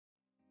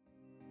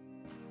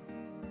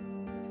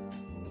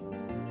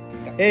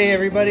Hey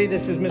everybody,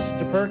 this is Mrs.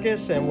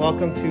 DePerkis and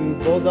welcome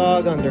to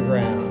Bulldog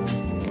Underground.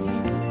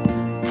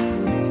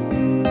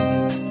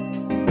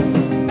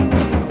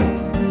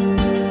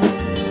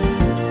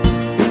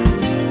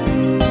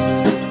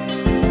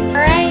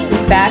 Alright,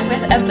 back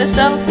with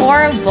episode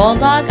 4 of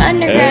Bulldog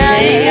Underground.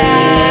 Hey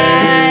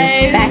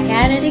guys! Back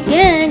at it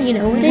again, you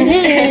know what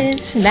it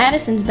is.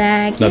 Madison's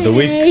back. Another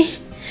week.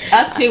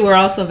 Us two, we're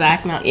also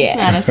back, not just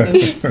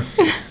Madison.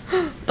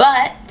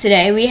 But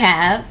today we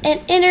have an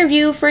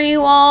interview for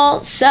you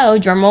all. So,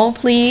 drumroll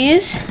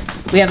please.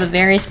 We have a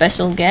very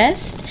special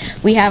guest.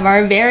 We have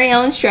our very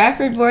own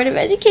Stratford Board of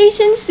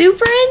Education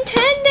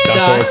Superintendent.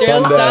 Dr.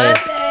 Osunde.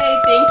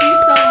 Thank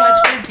you so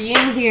much for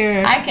being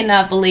here. I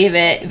cannot believe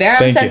it.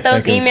 Barum sent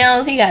those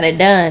emails. He got it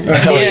done.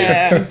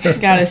 Yeah,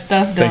 got his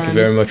stuff done. Thank you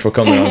very much for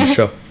coming on the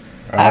show.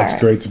 It's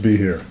great to be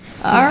here.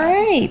 All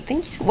right.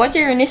 Thanks. What's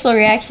your initial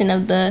reaction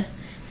of the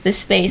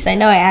space? I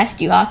know I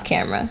asked you off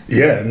camera.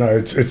 Yeah, no,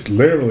 it's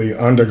literally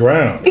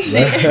underground.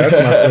 That's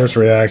my first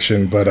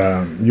reaction. But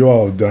you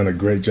all have done a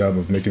great job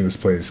of making this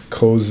place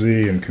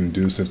cozy and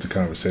conducive to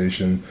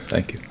conversation.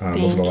 Thank you.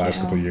 Over the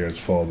last couple of years,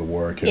 follow the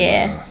work.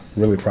 And,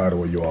 really proud of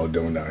what you all are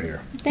doing down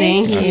here.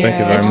 Thank you. Thank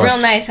you very It's much. real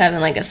nice having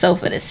like a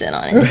sofa to sit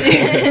on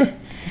it.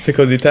 It's a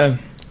cozy time.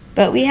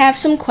 But we have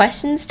some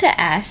questions to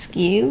ask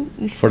you.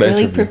 We've For the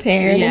really interview.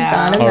 prepared and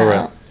thought them All right.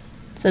 out.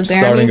 So, Barum,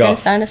 Starting you going to off.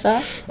 start us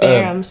off?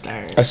 I'm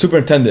starting. As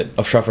superintendent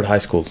of Stratford High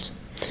Schools,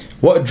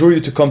 what drew you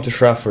to come to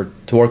Stratford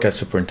to work as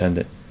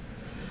superintendent?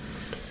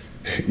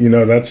 You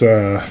know,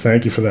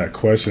 thank you for that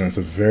question. It's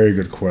a very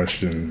good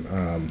question.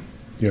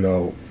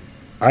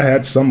 I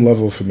had some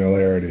level of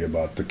familiarity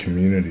about the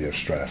community of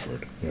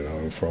Stratford.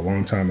 For a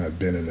long time I've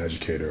been an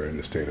educator in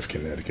the state of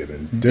Connecticut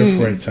in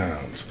different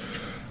towns.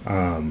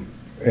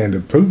 And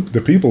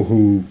the people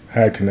who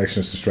had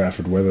connections to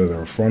Stratford, whether they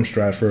were from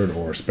Stratford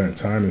or spent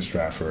time in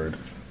Stratford,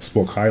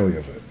 spoke highly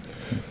of it.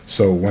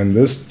 So when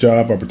this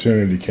job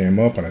opportunity came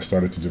up and I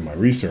started to do my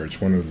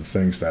research, one of the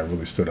things that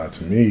really stood out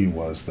to me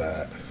was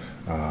that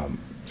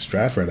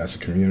Stratford as a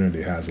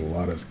community has a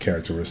lot of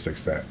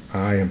characteristics that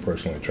I am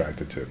personally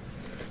attracted to.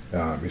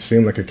 It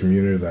seemed like a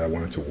community that I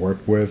wanted to work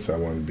with, I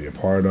wanted to be a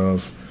part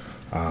of.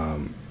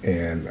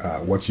 And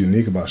what's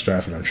unique about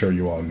Stratford, I'm sure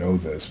you all know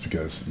this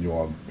because you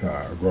all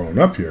are growing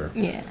up here,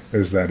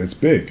 is that it's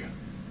big.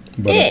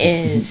 But It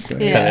is.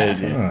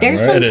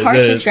 There's right? some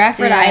parts of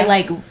Stratford I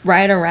like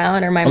ride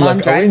around or my mom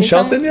like, drives are we in me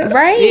Shelton yet?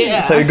 Right?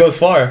 Yeah. So it goes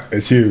far.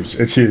 It's huge.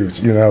 It's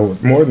huge.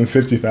 More than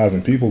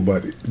 50,000 people,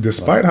 but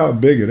despite how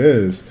big it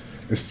is,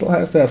 it still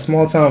has that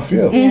small town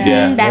feel.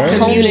 Yeah. That Right.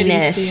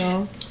 hominess.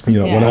 Feel.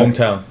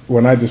 Hometown.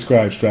 When I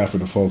describe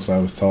Stratford to folks, I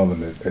always tell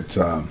them it's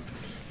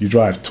you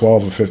drive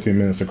 12 or 15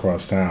 minutes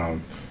across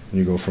town, and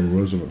you go from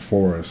Roosevelt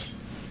Forest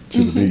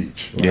to the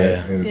beach. Right?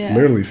 Yeah. And it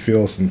literally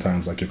feels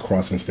sometimes like you're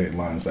crossing state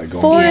lines, like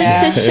going Forest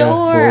to Yeah.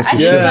 shore. Forest I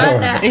to just shore. got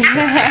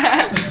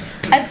that.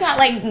 I've got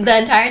like the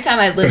entire time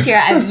I've lived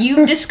here,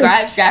 you've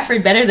described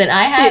Stratford better than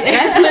I have, and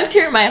I've lived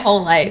here my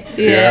whole life.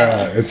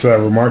 Yeah, it's a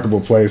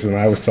remarkable place, and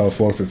I always tell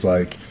folks it's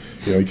like,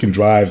 you can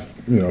drive,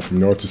 from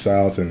north to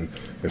south, and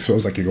it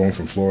feels like you're going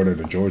from Florida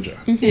to Georgia,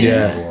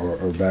 Yeah.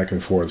 or back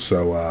and forth.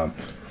 So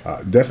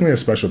definitely a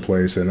special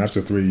place, and after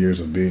 3 years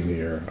of being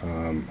here,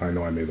 I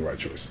know I made the right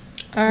choice.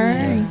 All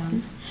right.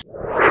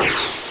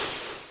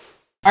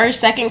 Our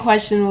second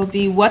question will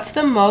be, what's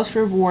the most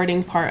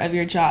rewarding part of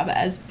your job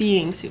as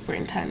being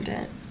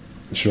superintendent?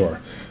 Sure.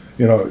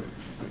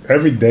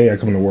 Every day I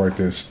come to work,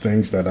 there's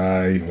things that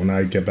when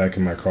I get back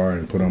in my car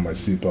and put on my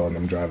seatbelt and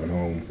I'm driving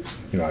home,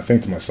 I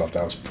think to myself,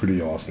 that was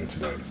pretty awesome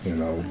today,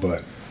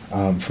 But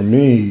for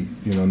me,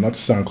 not to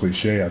sound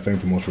cliche, I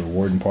think the most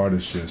rewarding part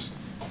is just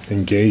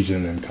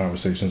engaging in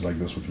conversations like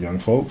this with young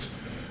folks,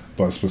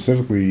 but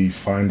specifically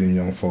finding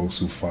young folks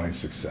who find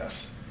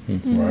success,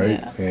 right?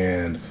 Yeah.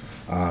 And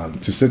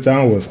to sit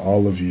down with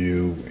all of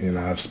you,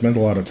 I've spent a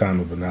lot of time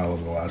with Benal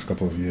over the last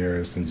couple of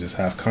years and just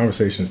have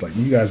conversations like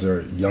you guys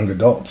are young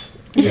adults.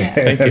 Yeah.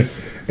 Thank you.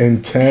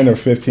 In 10 or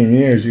 15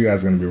 years, you guys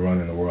are going to be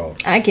running the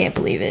world. I can't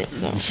believe it.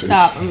 So.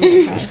 Stop.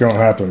 It's going to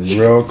happen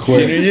real quick.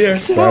 Senior year.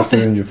 Faster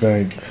than you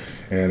think.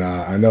 And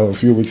I know a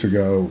few weeks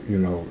ago,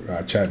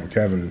 Chad and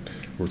Kevin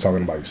were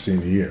talking about your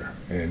senior year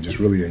and just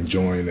really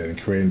enjoying it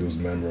and creating those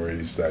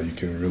memories that you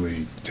can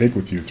really take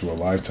with you through a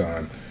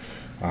lifetime.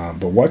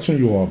 But watching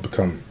you all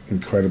become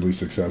incredibly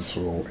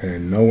successful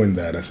and knowing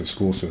that as a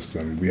school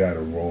system, we had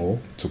a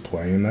role to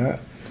play in that,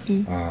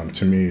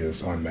 to me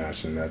is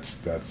unmatched, and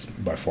that's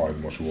by far the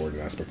most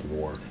rewarding aspect of the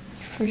work.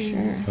 For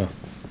sure. Oh.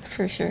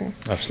 For sure.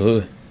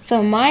 Absolutely.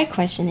 So my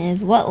question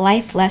is, what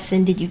life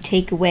lesson did you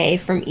take away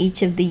from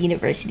each of the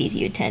universities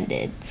you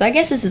attended? So I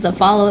guess this is a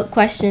follow-up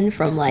question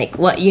from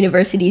what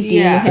universities do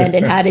you attend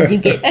and how did you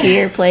get to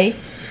your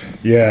place?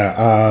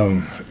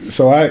 Yeah,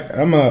 so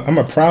I'm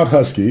a proud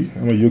Husky.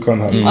 I'm a UConn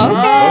Husky.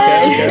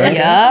 Okay.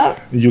 Yeah.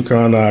 Yup.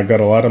 UConn got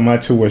a lot of my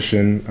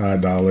tuition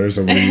dollars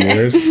over the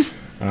years.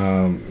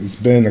 It's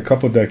been a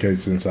couple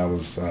decades since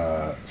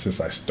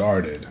I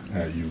started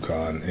at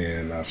UConn,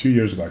 and a few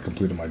years ago I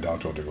completed my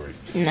doctoral degree.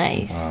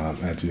 Nice.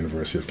 At the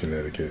University of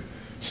Connecticut.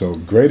 So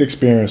great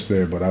experience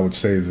there, but I would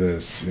say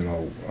this,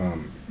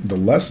 the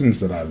lessons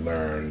that I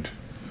learned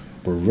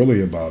were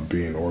really about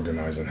being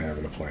organized and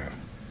having a plan.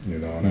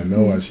 And I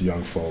know as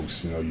young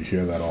folks, you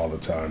hear that all the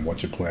time.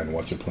 What's your plan?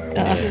 What's your plan?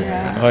 What's your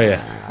plan? Oh yeah.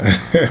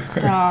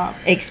 Stop.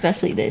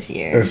 Especially this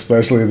year.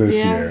 Especially this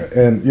year.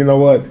 And you know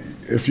what?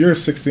 If you're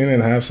 16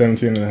 and a half,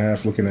 17 and a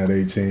half, looking at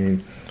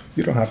 18,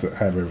 you don't have to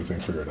have everything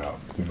figured out,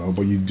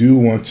 but you do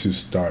want to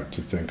start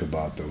to think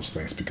about those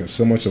things because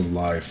so much of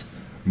life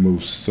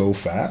moves so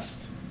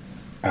fast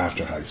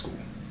after high school.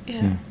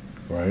 Yeah.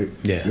 Right?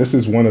 Yeah. This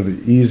is one of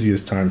the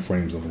easiest time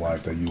frames of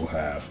life that you'll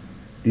have,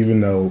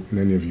 even though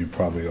many of you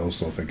probably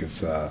also think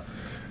it's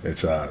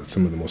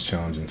some of the most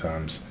challenging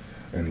times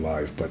in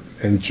life. But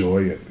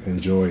enjoy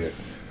it.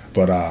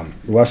 But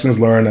lessons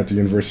learned at the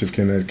University of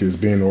Connecticut is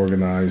being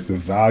organized. The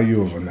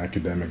value of an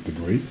academic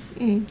degree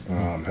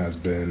has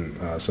been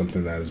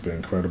something that has been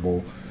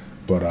incredible.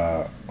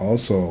 But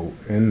also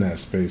in that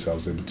space, I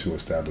was able to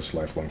establish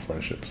lifelong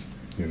friendships.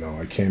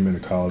 I came into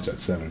college at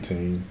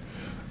 17.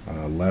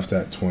 Left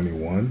at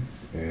 21,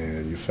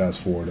 and you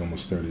fast forward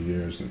almost 30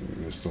 years, and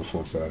there's still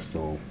folks that I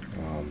still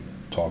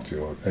talk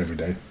to every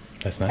day.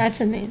 That's nice. That's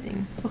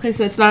amazing. Okay,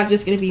 so it's not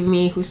just going to be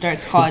me who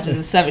starts college as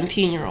a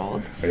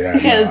 17-year-old. Yeah,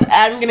 Because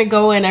I'm going to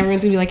go in,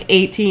 everyone's going to be like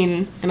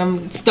 18, and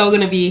I'm still going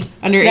to be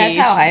underage. That's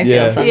how I feel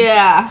Yeah. sometimes.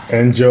 Yeah.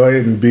 Enjoy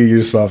it and be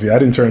yourself. Yeah, I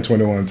didn't turn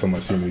 21 until my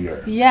senior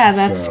year. Yeah,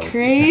 that's So-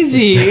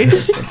 crazy.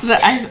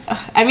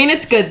 I mean,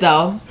 it's good,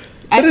 though.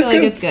 I feel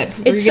like it's good.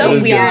 It's We're so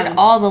getting weird, young.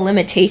 all the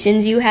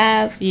limitations you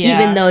have, Yeah.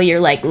 even though you're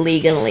like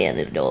legally an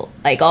adult.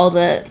 Like all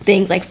the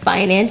things like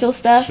financial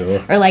stuff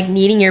Sure. or like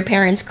needing your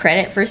parents'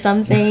 credit for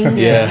something.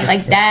 Yeah.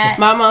 Like that.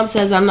 My mom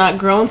says I'm not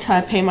grown till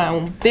I pay my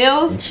own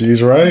bills.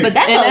 She's right. But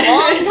that's a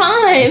long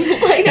time.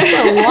 Like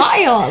that's a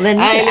while. Then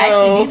you I can know.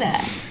 actually do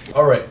that.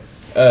 All right.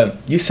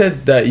 You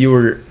said that you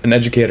were an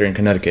educator in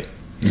Connecticut.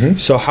 Mhm.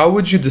 So how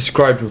would you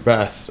describe your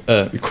path,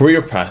 your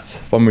career path,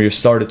 from where you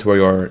started to where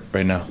you are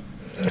right now?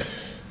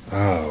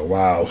 Oh,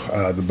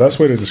 wow. The best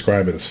way to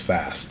describe it is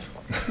fast.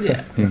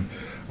 Yeah.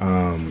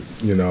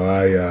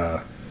 I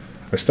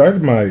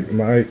started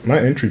my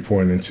entry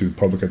point into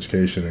public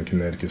education in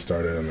Connecticut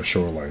started on the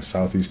shoreline,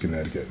 southeast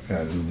Connecticut,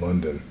 at New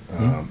London.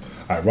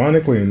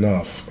 Ironically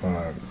enough,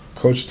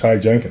 Coach Ty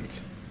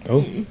Jenkins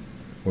Oh.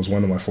 was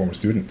one of my former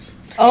students.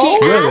 Oh,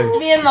 He asked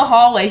me in the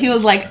hallway. He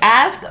was like,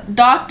 "Ask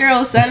Dr.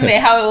 Osunde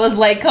how it was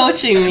like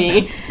coaching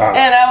me,"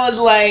 and I was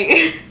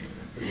like,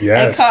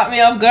 Yes. it caught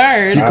me off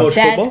guard. You coach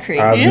that's football?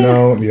 crazy. I've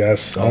known,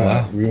 yes. Oh,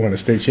 wow. We won a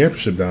state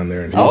championship down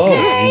there. And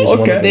Okay. he was one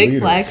of Okay. the Big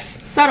leaders. flex,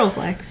 subtle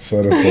flex,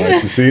 Subtle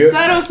flex. You see it?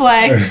 subtle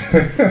flex.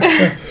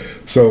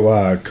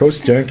 So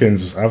Coach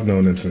Jenkins, I've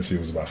known him since he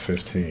was about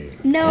 15.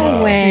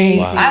 no way.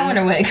 Wow. I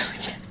wonder what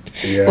Coach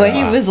Yeah. what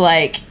he was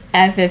like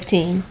at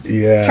 15.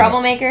 Yeah.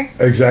 Troublemaker?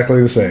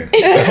 Exactly the same.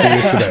 As he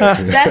is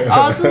today. That's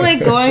also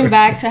like going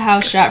back to how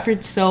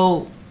Stratford's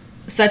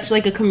such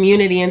like a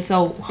community and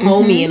so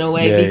homey in a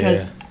way Yeah,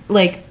 because yeah.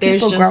 like there's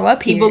People just grow up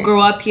people here.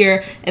 grow up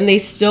here and they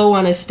still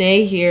want to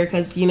stay here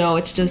because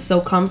it's just so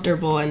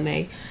comfortable and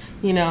they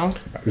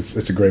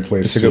It's a great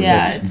place It's a to good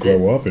yeah place.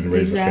 grow up and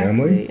raise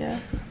exactly, a family. yeah.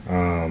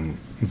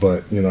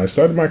 But I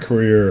started my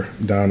career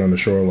down on the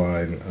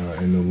shoreline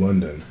in New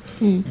London,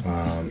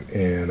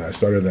 and I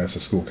started as a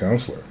school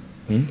counselor,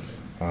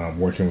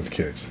 working with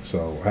kids.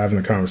 So having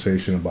a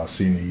conversation about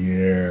senior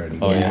year and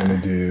what yeah. you're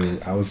going to do,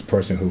 I was the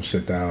person who would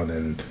sit down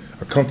in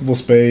a comfortable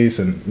space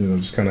and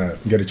just kind of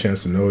get a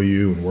chance to know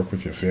you and work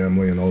with your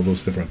family and all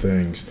those different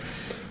things.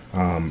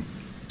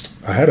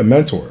 I had a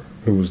mentor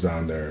who was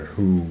down there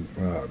who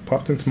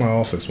popped into my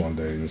office one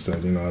day and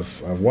said,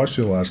 I've watched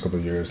you the last couple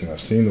of years and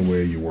I've seen the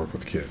way you work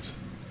with kids.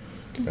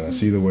 And I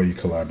see the way you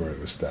collaborate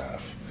with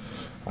staff.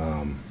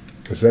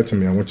 He said to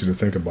me, I want you to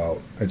think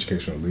about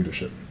educational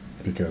leadership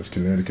because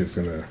Connecticut's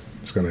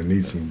gonna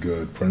need some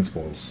good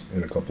principals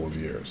in a couple of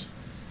years.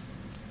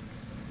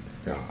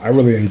 Yeah, I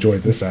really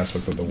enjoyed this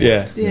aspect of the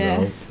work.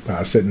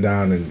 Yeah. Sitting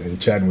down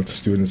and chatting with the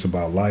students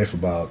about life,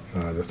 about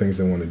the things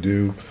they want to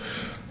do.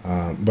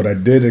 But I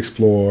did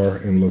explore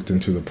and looked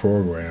into the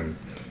program,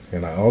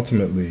 and I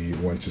ultimately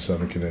went to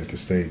Southern Connecticut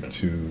State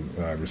to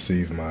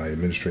receive my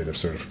administrative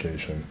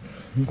certification.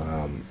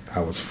 I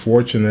was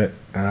fortunate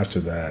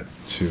after that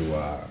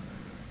to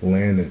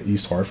land in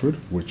East Hartford,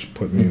 which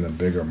put me in a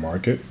bigger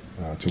market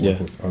to work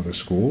with other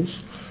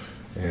schools.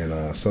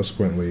 And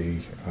subsequently,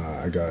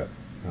 I got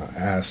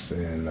asked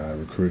and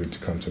recruited to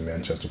come to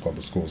Manchester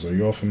Public Schools. Are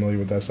you all familiar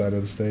with that side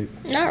of the state?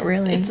 Not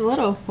really. It's a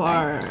little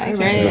far. I right? can't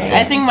say.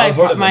 I think I've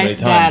heard of it my many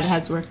dad times.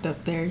 has worked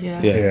up there. Yeah.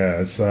 Yeah.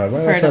 Yeah, it's right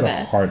Heard outside of of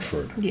it.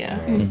 Hartford, Yeah.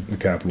 the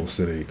capital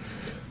city.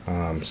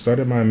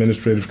 Started my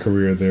administrative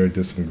career there,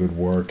 did some good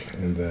work,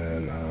 and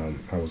then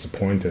I was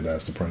appointed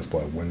as the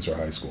principal at Windsor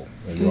High School.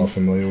 Are you all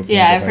familiar with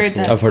Yeah, Windsor I've High heard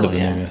School? that. I've heard of the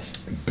Yeah. name, yes.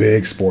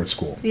 Big sports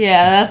school.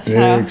 Yeah, that's Big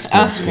how.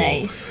 sports school.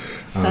 Nice.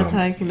 That's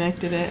how I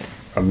connected it.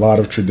 A lot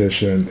of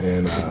tradition,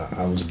 and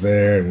I was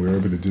there, and we were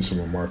able to do some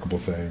remarkable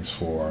things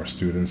for our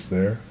students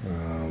there.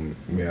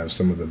 We have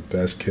some of the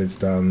best kids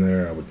down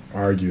there. I would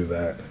argue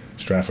that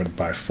Stratford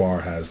by far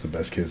has the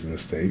best kids in the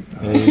state.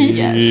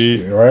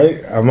 Yes.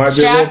 Right? I might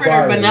be a little Stratford or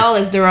biased. Bunnell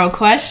is the real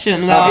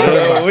question, though.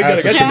 Oh, we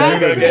gotta get to that. We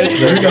gotta get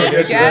to We're gonna get to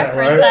that, Stratford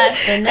right?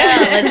 /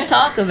 Bunnell. Let's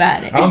talk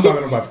about it. I'm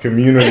talking about the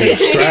community of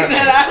He said, Stratford.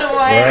 I don't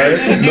want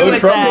anything to do No with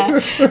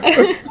trouble.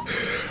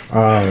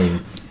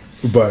 that.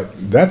 But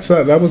that's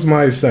that was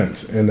my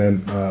sense. And then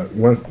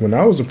when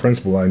I was a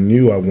principal, I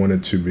knew I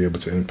wanted to be able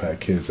to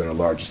impact kids on a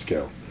larger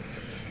scale.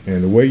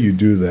 And the way you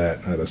do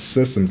that at a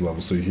systems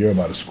level, so you hear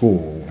about a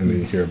school, and then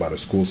you hear about a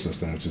school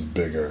system, which is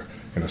bigger.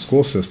 And a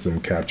school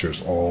system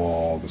captures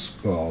all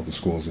the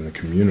schools in the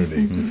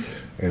community.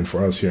 And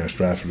for us here in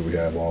Stratford, we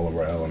have all of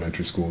our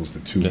elementary schools, the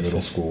 2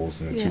 middle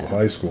schools, and the 2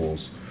 high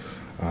schools.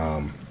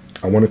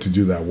 I wanted to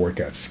do that work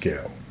at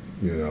scale,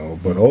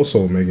 but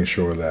also making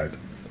sure that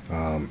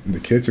the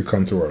kids who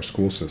come through our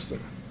school system,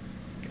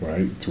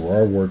 right, through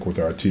our work with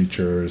our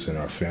teachers and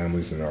our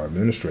families and our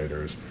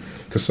administrators,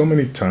 because so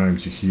many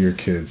times you hear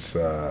kids,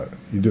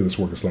 you do this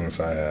work as long as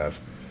I have,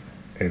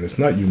 and it's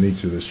not unique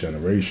to this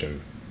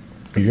generation.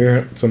 You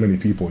hear so many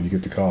people, you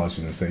get to college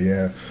and they say,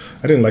 yeah,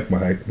 I didn't like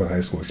my high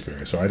school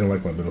experience, or I didn't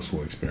like my middle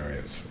school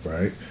experience,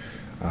 right?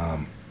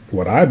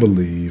 What I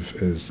believe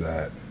is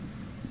that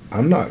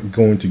I'm not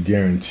going to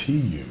guarantee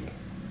you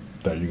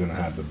that you're going to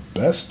have the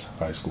best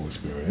high school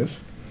experience,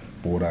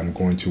 but what I'm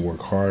going to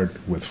work hard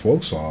with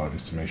folks on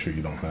is to make sure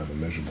you don't have a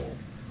miserable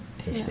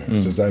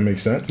experience. Does that make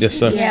sense? Yes,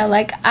 sir. Yeah,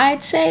 like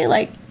I'd say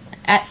like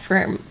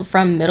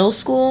from middle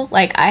school,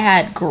 like I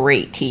had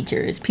great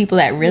teachers, people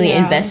that really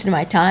invested in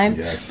my time.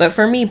 Yes. But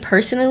for me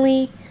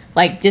personally,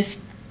 like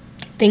just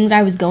things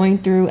I was going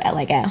through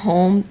at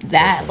home,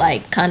 that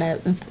like kind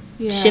of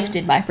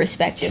shifted my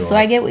perspective. Sure. So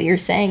I get what you're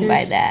saying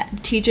by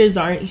that. Teachers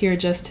aren't here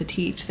just to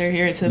teach. They're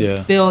here to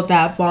Yeah. build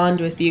that bond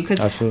with you. Because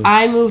Absolutely.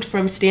 I moved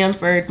from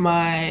Stanford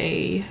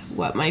my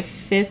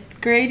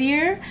 5th grade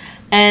year.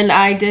 And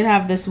I did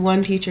have this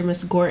one teacher,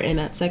 Miss Gorton,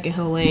 at Second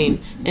Hill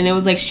Lane. And it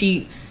was like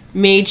she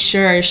made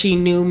sure she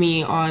knew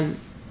me on,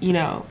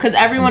 because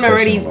everyone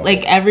already, Personal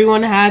like, level.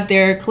 everyone had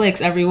their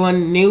cliques.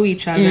 Everyone knew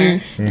each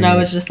other. And I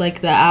was just, like,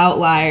 the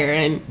outlier.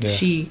 And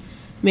she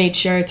made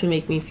sure to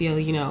make me feel,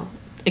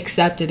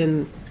 accepted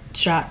in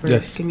Stratford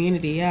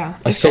community, yeah.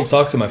 I still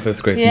talk to my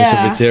 5th grade,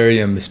 Yeah. Miss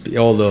Viteri and Miss B,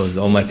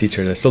 all my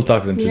teachers. I still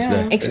talk to them to this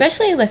Yeah. day.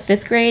 Especially the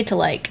 5th grade to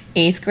like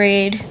 8th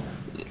grade.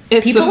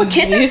 It's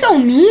Kids are so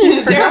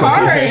mean. They're no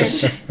harsh.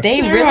 reason.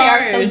 They They're really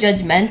are so hard.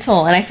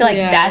 judgmental. And I feel like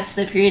Yeah. that's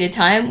the period of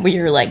time where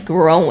you're like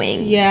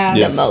growing Yeah. the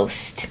Yes.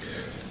 most.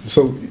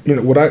 So,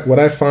 what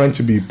I find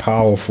to be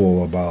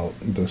powerful about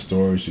the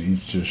stories you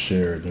each just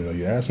shared,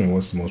 you asked me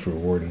what's the most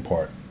rewarding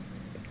part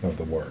of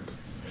the work.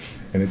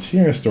 And it's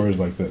hearing stories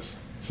like this.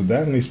 So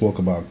Daphne spoke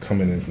about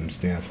coming in from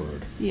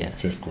Stanford in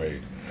 5th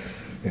grade.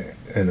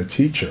 And a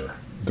teacher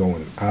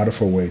going out of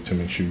her way to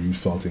make sure you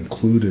felt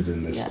included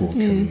in this school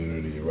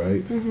community,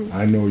 right?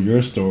 I know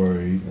your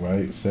story,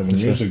 right? 7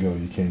 Yes, years sir. ago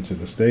you came to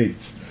the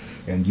States,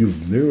 and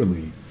you've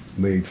literally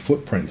laid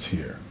footprints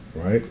here,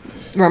 right?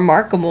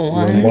 Remarkable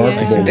one.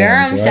 Remarkable ones,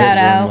 Durham, right? shout Very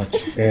out.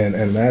 much.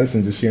 And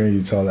Madison, just hearing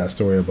you tell that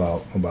story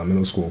about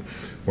middle school,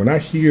 when I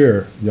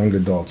hear young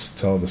adults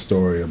tell the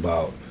story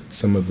about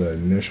some of the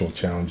initial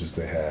challenges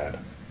they had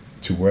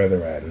to where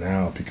they're at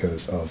now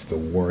because of the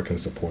work and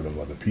support of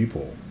other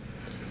people,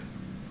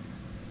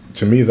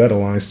 to me that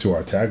aligns to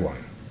our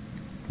tagline,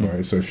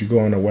 right? So if you go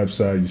on our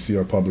website, you see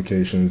our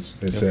publications,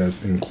 it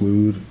says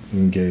include,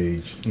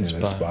 engage, and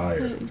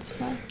inspire.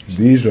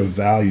 These are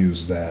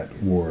values that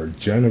were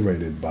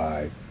generated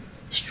by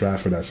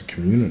Stratford as a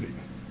community,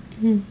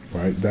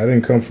 right? That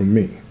didn't come from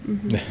me.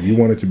 You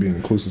want it to be an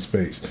inclusive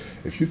space.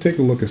 If you take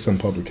a look at some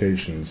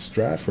publications,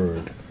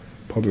 Stratford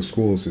Public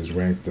Schools is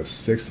ranked the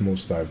 6th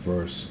most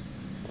diverse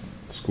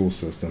school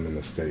system in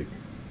the state.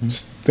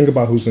 Just think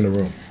about who's in the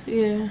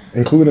room,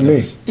 including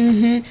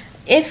me.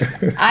 If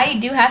I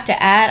do have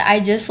to add, I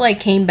just like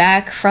came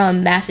back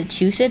from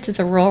Massachusetts. It's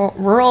a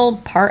rural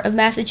part of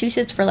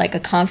Massachusetts for like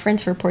a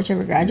conference for Port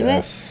River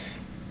graduates. Yes.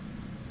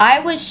 I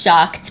was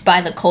shocked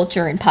by the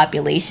culture and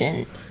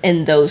population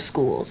in those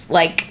schools.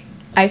 Like,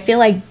 I feel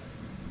like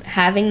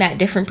having that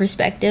different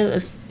perspective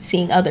of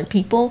seeing other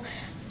people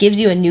gives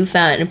you a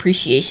newfound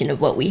appreciation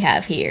of what we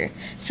have here.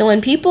 So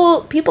when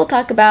people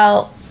talk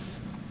about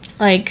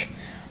like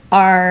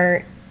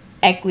our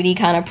equity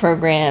kind of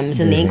programs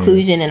and the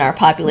inclusion in our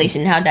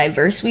population and how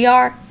diverse we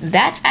are,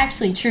 that's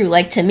actually true.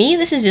 Like, to me,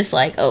 this is just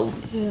like,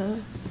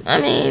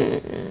 I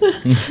mean,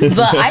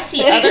 but I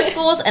see other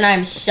schools and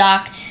I'm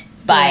shocked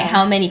by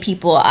how many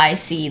people I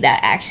see that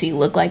actually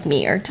look like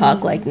me or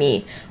talk like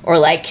me or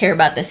like care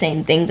about the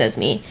same things as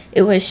me.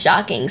 It was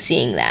shocking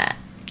seeing that.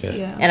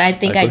 And I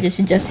think I just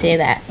should just say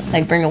that,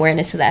 like, bring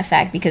awareness to that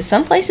fact, because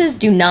some places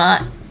do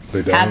not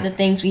have the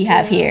things we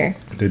have here.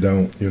 They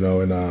don't,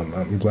 and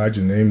I'm glad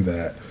you named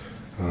that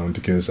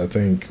because I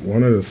think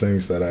one of the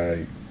things that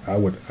I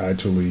would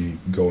actually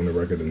go on the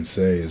record and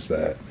say is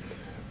that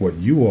what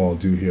you all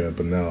do here at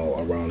Bunnell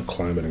around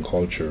climate and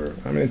culture,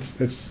 I mean,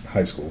 it's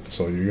high school,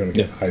 so you're going to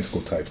get high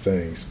school type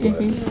things,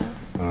 but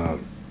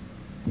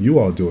you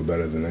all do it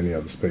better than any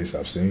other space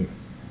I've seen.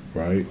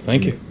 right?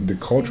 Thank you. The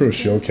cultural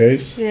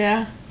showcase.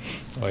 Yeah.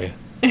 Oh yeah.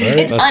 Right?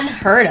 It's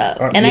unheard of,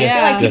 and I feel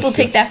yeah. like people Yes,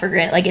 take yes. that for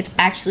granted. Like, it's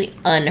actually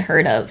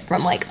unheard of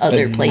from like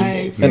other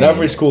places. And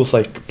every school's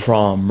like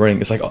prom, ring.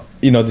 It's like,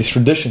 these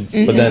traditions.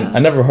 But then I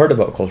never heard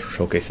about cultural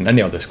showcase in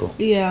any other school.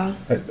 Yeah.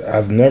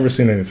 I've never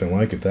seen anything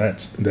like it.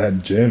 That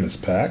gym is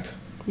packed.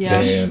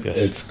 Yeah. And Yes.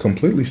 it's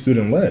completely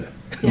student led,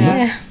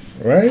 Yeah.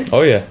 right?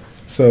 Oh yeah.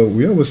 So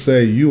we always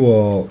say you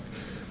all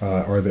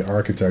are the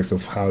architects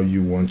of how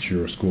you want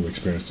your school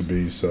experience to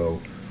be.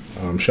 So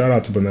shout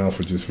out to Bunnell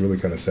for just really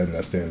kind of setting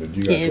that standard.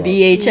 You guys Yeah, rock.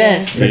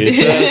 VHS.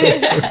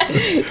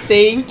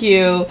 Thank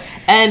you.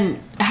 And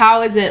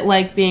how is it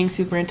like being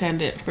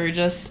superintendent for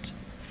just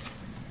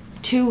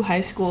 2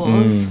 high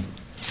schools?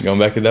 Going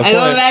back to that point.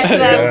 Going back to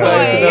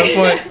that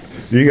point.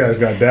 You guys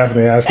got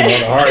Daphne asking all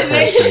the hard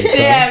questions.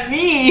 Yeah,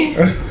 me.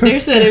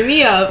 They're setting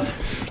me up.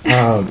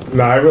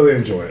 No, I really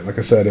enjoy it. Like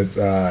I said,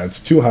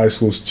 it's 2 high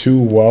schools, 2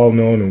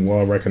 well-known and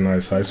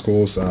well-recognized high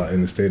schools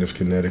in the state of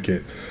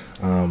Connecticut.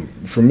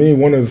 For me,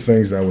 one of the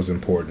things that was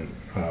important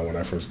when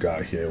I first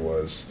got here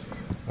was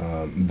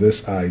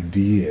this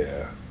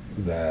idea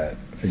that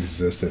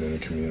existed in the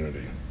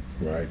community,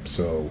 right?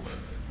 So,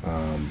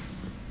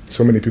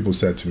 so many people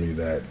said to me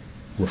that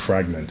we're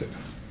fragmented,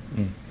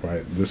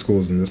 right? This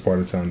school's in this part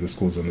of town, this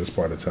school's in this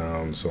part of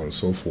town, so on and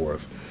so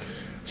forth.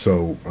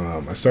 So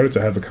I started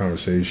to have the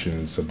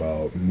conversations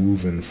about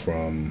moving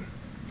from,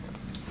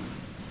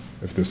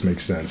 if this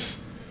makes sense,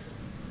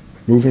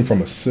 moving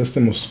from a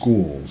system of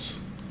schools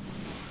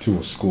to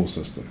a school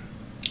system.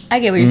 I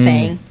get what you're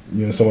saying.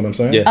 You understand what I'm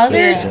saying? Yes.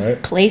 Other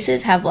Right.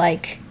 places have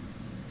like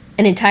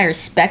an entire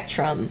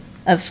spectrum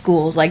of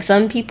schools. Like,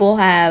 some people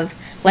have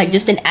like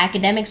just an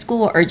academic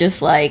school, or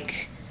just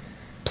like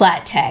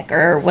Plat Tech,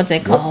 or what's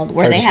it called,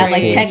 where they have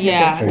like Technical school. technical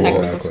Yeah, schools.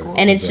 technical school.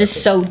 And it's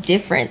just so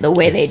different the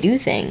way they do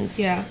things.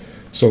 Yeah.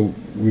 So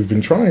we've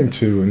been trying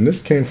to, and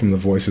this came from the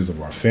voices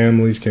of our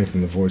families, came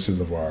from the voices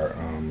of our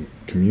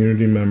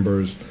community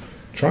members,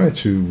 trying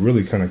to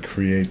really kind of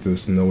create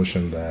this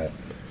notion that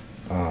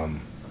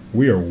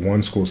we are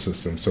one school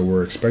system, so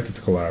we're expected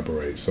to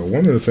collaborate. So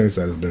one of the things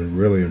that has been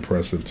really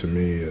impressive to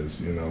me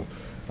is,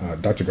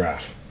 Dr.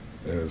 Graff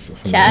is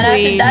a Shout out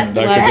to Queen. Dr.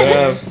 Dr.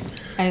 Graff.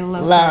 Graff. I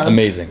love Love.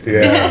 Amazing.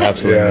 Yeah,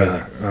 Absolutely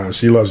amazing.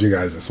 She loves you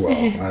guys as well.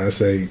 I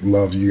say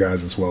love you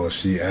guys as well.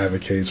 She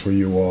advocates for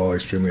you all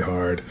extremely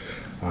hard.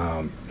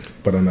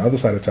 But on the other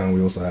side of town,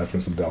 we also have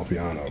Principal Del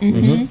Piano,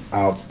 who's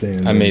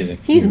outstanding. Amazing.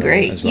 He's you know,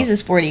 great. as well. He's a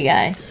sporty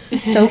guy.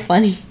 So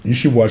funny. You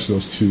should watch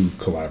those 2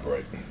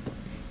 collaborate.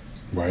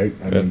 Right?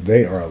 I mean,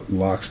 they are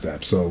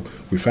lockstep. So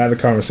we've had the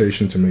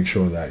conversation to make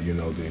sure that,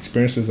 the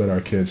experiences that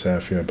our kids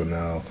have here at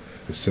Bunnell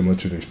is similar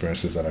to the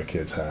experiences that our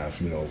kids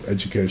have.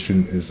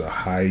 Education is a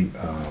high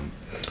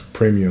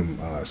premium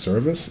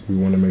service. We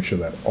want to make sure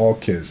that all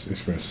kids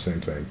experience the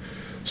same thing.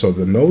 So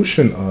the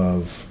notion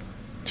of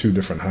 2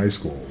 different high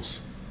schools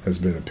has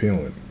been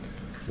appealing.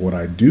 What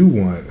I do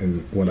want,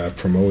 and what I've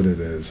promoted,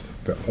 is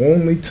the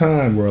only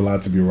time we're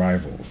allowed to be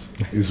rivals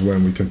is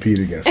when we compete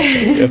against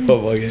each other. Yeah,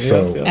 football game.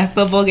 So- yeah. At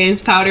football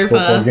games, powder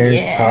Football puff. games,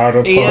 Yeah.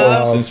 powder Yeah.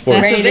 puff, In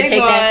sports. That's Ready a to big take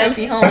that one.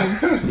 trophy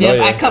home. Yep, Oh,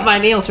 yeah. I cut my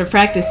nails for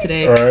practice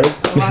today. all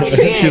right? Lock it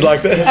in. She's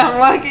like that. I'm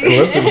locking in.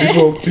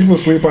 Listen, people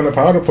sleep on the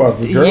powder puff.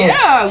 The girls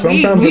Yeah,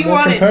 sometimes we are more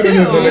want it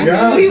competitive than the too.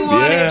 guys. We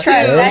want Yeah. it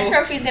Trust, too. that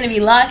trophy's going to be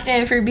locked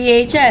in for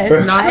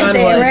BHS. Knock I on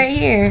say it wood. right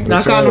here.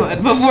 Knock on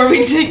wood before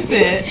we jinx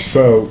it.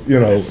 So,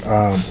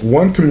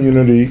 one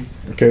community,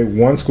 okay,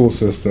 one school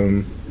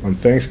system. On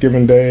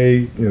Thanksgiving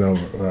Day,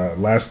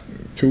 last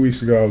 2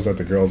 weeks ago, I was at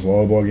the girls'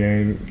 volleyball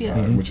game,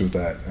 which was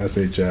at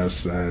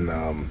SHS,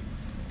 and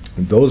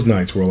those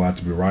nights we're allowed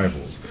to be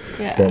rivals.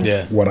 Yeah. But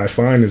Yeah. what I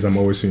find is I'm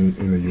always in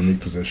a unique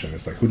position.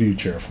 It's like, who do you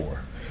cheer for?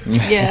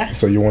 Yeah.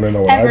 So you want to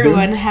know what Everyone,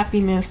 I do?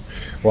 happiness.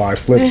 Well, I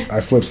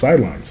flip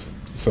sidelines.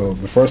 So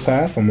the first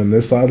half, I'm on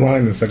this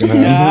sideline. The second half,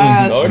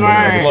 Yeah, Oh,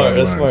 smart. That's smart.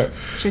 That's Sidelines.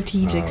 smart.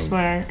 Strategic,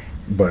 smart.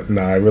 But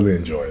no, I really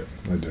enjoy it.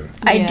 I do.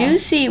 I Yeah. do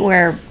see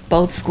where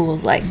both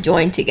schools like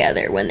join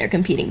together when they're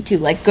competing too.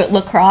 Like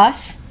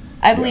lacrosse.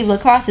 I believe Yes.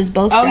 lacrosse is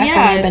both Oh, Stratford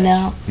yeah, and it's-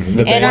 Bunnell.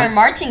 The And our band.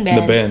 marching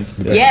band. The band.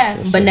 Yeah,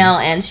 Yes. Bunnell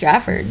and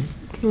Stratford.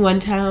 One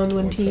town,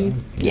 one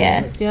team.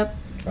 Yeah. Yep.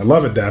 I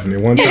love it, Daphne.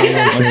 One time, one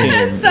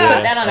team. Put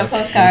that on a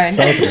postcard.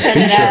 Sounds like a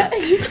Send it out.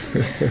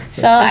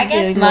 So I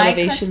guess Feeling my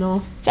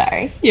motivational.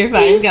 sorry. You're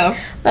fine. Go.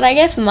 But I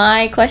guess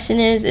my question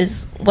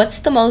is what's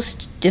the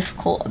most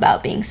difficult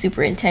about being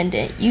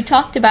superintendent? You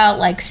talked about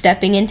like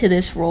stepping into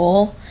this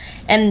role,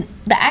 and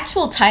the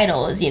actual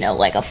title is,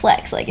 like a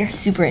flex, like you're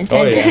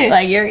superintendent, Oh, yeah.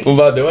 like you're. What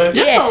about doing?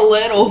 Just Yeah. a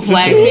little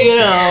flex,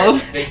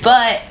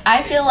 But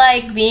I feel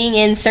like being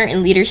in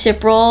certain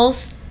leadership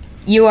roles,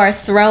 you are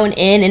thrown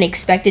in and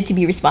expected to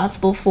be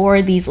responsible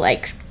for these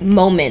like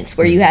moments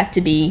where you have to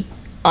be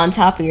on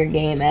top of your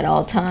game at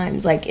all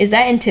times. Like, is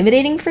that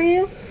intimidating for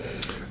you?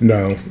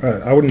 No,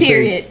 I wouldn't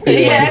Period.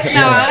 say. Yeah, it's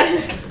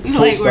not.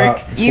 Full Like stop.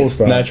 work. You- Full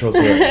stop. Natural to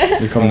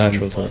it. Become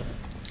natural to it.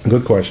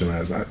 Good question,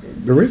 Az.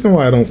 The reason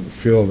why I don't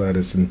feel that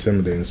it's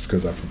intimidating is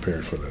because I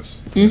prepared for this.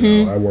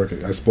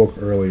 I spoke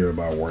earlier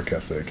about work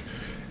ethic,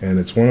 And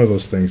it's one of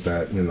those things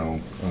that,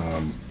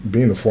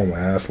 being a former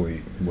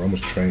athlete, we're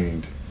almost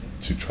trained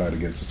to try to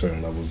get to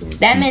certain levels of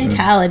That achievement.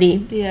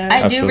 mentality. Yeah.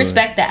 I do Absolutely.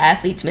 respect the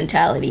athlete's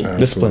mentality.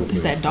 Discipline.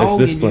 It's that dog in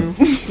discipline.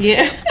 you.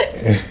 Yeah.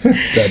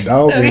 It's that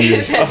dog in you.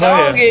 It's that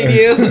dog in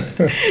you.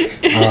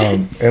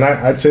 And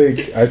I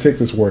take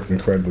this work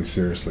incredibly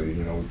seriously.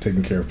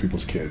 Taking care of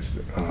people's kids.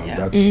 Yeah.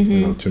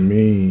 That's to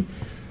me,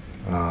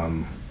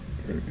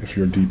 if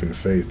you're deep in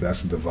faith,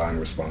 that's a divine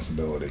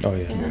responsibility. Oh,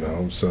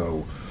 yeah.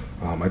 So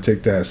I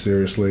take that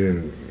seriously,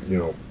 and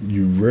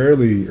you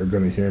rarely are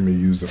going to hear me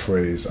use the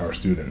phrase "our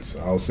students."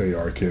 I'll say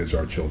 "our kids,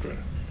 our children,"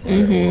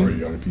 right? Or our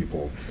young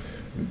people.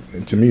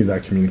 And to me,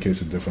 that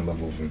communicates a different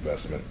level of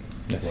investment,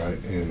 Yes.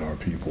 right, in our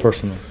people.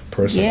 Personal.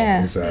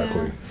 Yeah.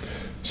 Exactly. Yeah.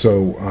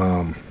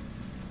 So,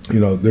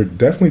 they're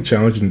definitely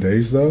challenging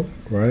days, though,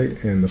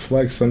 right? And the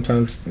flex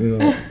sometimes,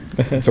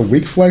 it's a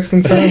weak flex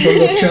sometimes on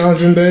those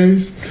challenging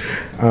days.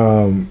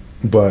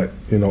 But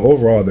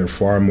overall, they're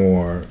far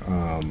more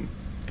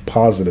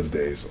positive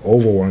days,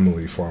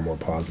 overwhelmingly far more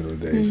positive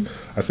days.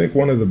 I think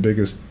one of the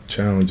biggest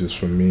challenges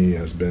for me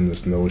has been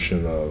this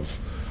notion of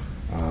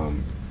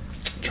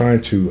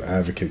trying to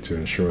advocate to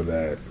ensure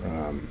that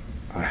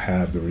I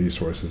have the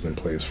resources in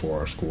place for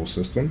our school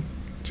system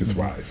to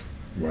thrive,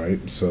 right?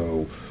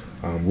 So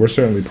we're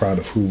certainly proud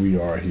of who we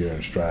are here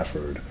in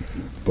Stratford,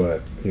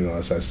 but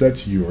as I said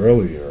to you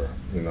earlier,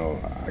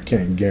 I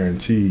can't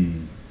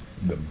guarantee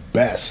the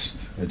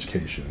best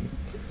education,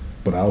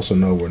 but I also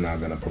know we're not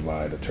going to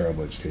provide a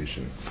terrible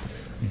education.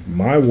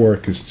 My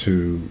work is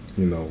to,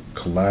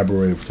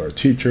 collaborate with our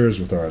teachers,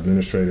 with our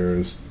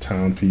administrators,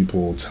 town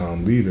people,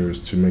 town leaders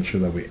to make sure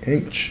that we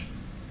inch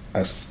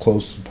as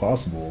close as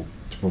possible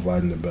to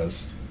providing the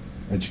best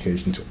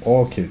education to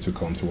all kids who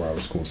come through our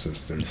school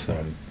system,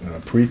 from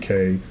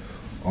pre-K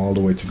all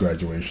the way to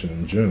graduation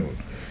in June.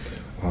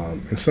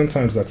 And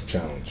sometimes that's a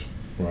challenge,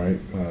 right?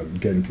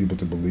 Getting people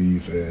to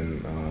believe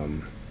in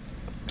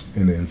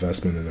the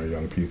investment in our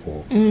young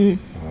people.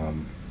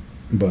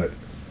 But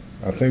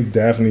I think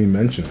Daphne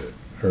mentioned it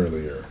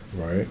earlier,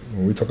 right?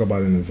 When we talk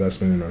about an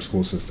investment in our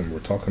school system, we're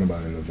talking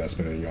about an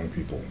investment in young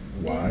people.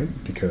 Why?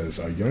 Because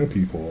our young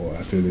people,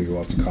 after they go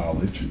off to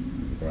college,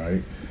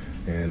 right?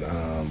 And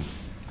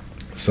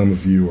some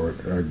of you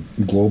are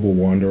global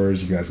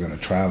wanderers. You guys are going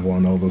to travel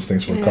and all those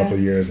things for a couple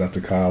of years after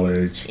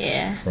college.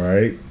 Yeah.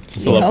 Right?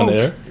 Still up in the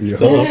air. You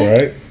hope,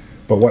 right?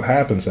 But what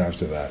happens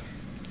after that?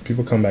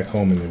 People come back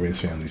home and they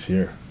raise families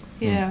here.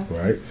 Yeah.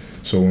 Right?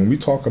 So when we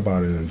talk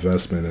about an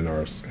investment in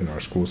our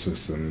school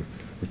system,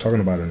 we're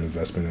talking about an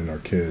investment in our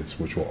kids,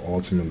 which will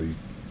ultimately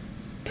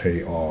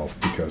pay off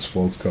because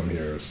folks come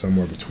here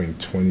somewhere between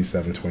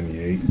 27,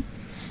 28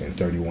 and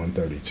 31,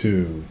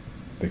 32.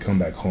 They come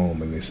back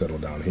home and they settle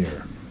down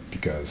here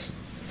because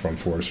from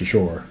forest to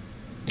shore,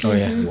 Oh,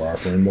 yeah. we're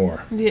offering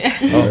more. Yeah.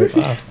 Oh,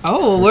 wow.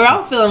 Oh, we're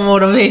all feeling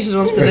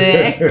motivational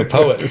today. The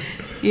poet.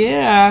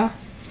 Yeah.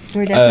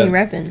 We're definitely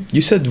repping.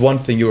 You said one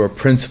thing, you were a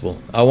principal.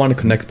 I want to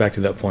connect back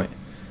to that point.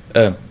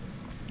 Do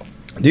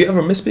you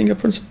ever miss being a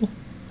principal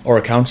or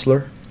a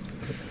counselor?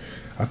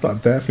 I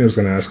thought Daphne was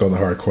going to ask all the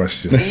hard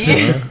questions.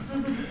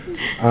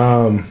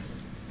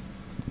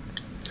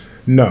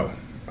 No,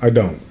 I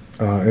don't.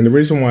 And the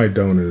reason why I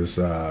don't is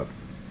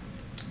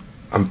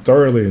I'm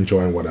thoroughly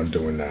enjoying what I'm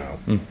doing now,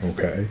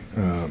 okay?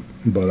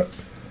 But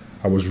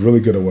I was really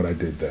good at what I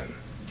did then.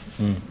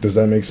 Does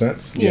that make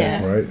sense?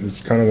 Yeah. Right?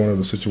 It's kind of one of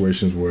those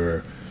situations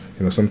where,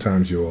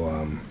 sometimes you'll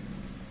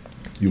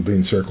be in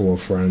a circle of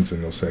friends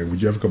and they'll say,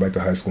 would you ever go back to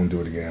high school and do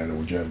it again? Or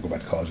would you ever go back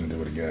to college and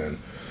do it again?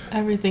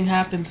 Everything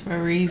happens for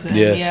a reason.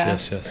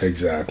 Yes.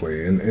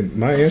 Exactly. And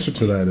my answer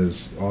to that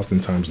is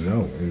oftentimes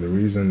no. And the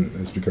reason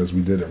is because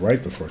we did it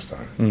right the first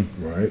time,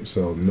 right?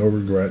 So no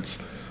regrets,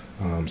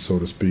 so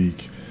to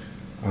speak.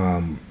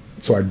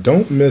 So I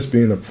don't miss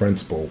being a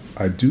principal.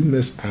 I do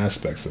miss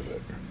aspects of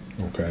it,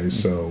 okay?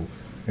 So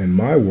in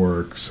my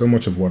work, so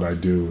much of what I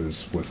do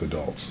is with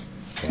adults,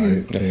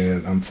 right? Yes.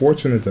 And I'm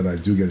fortunate that I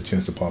do get a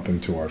chance to pop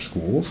into our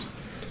schools.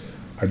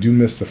 I do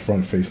miss the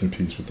front-facing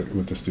piece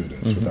with the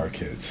students, with our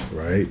kids,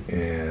 right?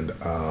 And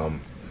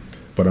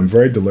but I'm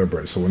very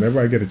deliberate. So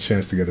whenever I get a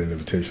chance to get an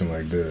invitation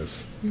like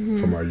this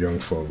from our young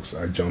folks,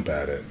 I jump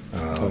at it.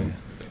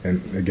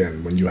 And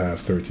again, when you have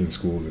 13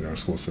 schools in our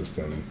school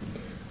system,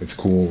 it's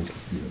cool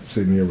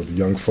sitting here with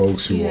young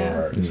folks who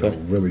are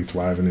really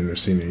thriving in their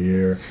senior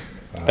year.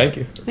 Thank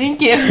you. Thank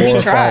you. 4 or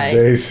 5 tried.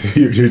 days,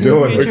 you're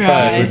doing We it.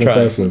 tried. It's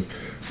impressive.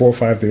 4 or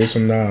 5 days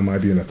from now, I might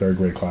be in a 3rd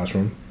grade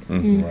classroom,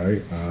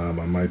 right? I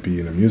might be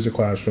in a music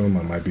classroom.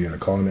 I might be in a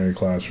culinary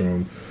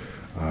classroom.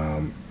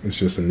 It's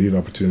just a neat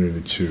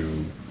opportunity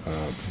to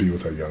be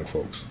with our young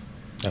folks.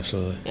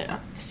 Absolutely. Yeah.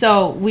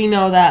 So we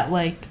know that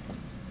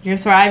you're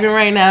thriving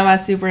right now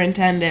as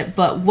superintendent,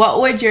 but what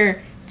would your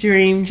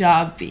dream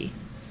job be?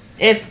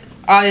 If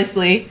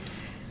honestly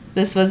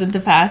this wasn't the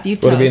path you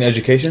took. Would it be in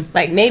education?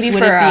 Like maybe Would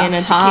for it be a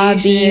in hobby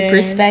education?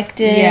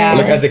 perspective. Yeah.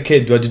 Like as a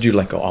kid, what did you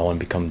like? Oh, I want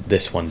to become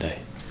this one day.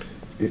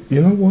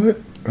 You know what?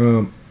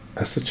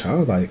 As a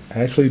child, I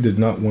actually did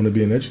not want to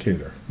be an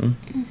educator.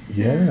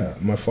 Yeah,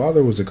 my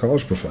father was a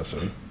college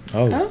professor,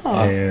 Oh. Oh.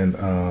 And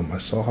I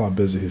saw how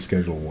busy his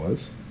schedule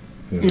was.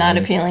 You know, Not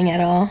appealing at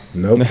all.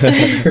 Nope.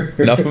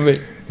 Not for me.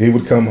 He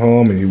would come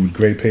home and he would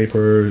grade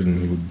papers and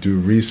he would do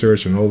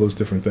research and all those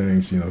different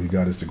things. You know, he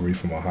got his degree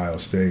from Ohio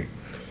State.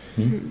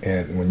 Mm-hmm.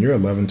 And when you're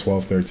 11,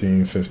 12,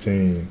 13,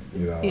 15,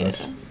 you know, Yeah.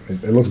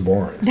 it looks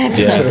boring. That's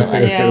Yeah. not the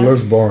life. Yeah. It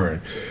looks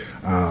boring.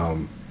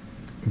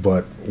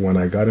 But when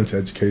I got into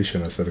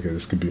education, I said, okay,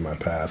 this could be my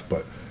path.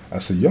 But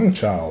as a young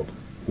child,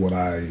 what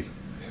I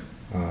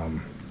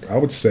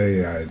would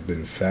say I'd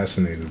been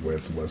fascinated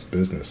with was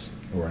business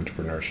or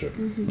entrepreneurship.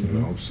 You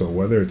know, so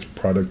whether it's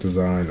product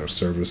design or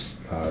service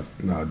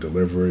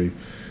delivery,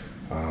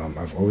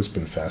 I've always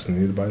been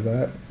fascinated by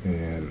that.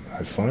 And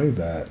I find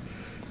that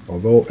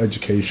although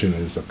education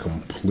is a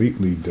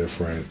completely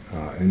different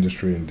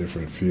industry and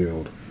different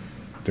field,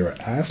 there are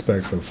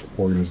aspects of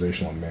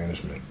organizational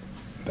management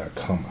that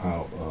come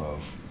out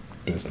of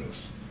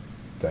business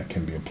that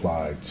can be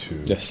applied to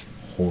Yes.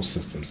 whole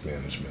systems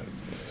management.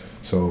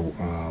 So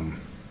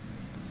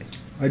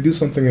I do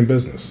something in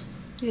business.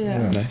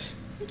 Yeah. Nice.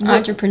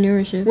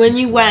 Entrepreneurship. When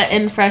you went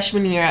in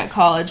freshman year at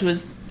college,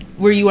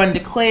 were you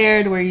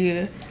undeclared? Or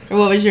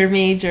what was your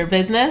major?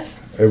 Business?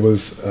 It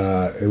was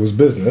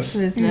business.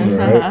 Business,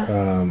 Right?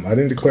 uh-huh. I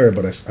didn't declare it,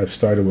 but I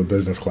started with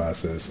business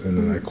classes, and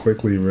then I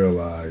quickly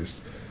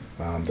realized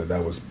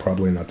that was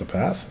probably not the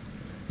path.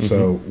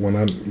 So when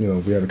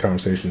we had a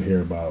conversation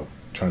here about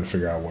trying to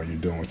figure out what you're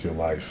doing with your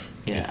life,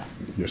 Yeah.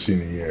 your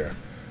senior year.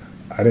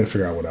 I didn't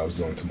figure out what I was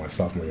doing until my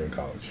sophomore year in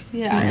college.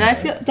 Yeah, and I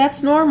feel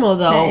that's normal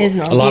though. That is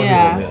normal. A lot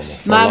Yeah. of people, yes.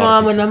 For a My lot of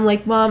mom, people. when I'm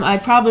like, Mom, I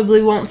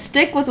probably won't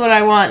stick with what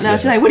I want now.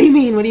 Yes. She's like, What do you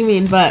mean? What do you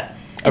mean? But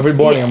Every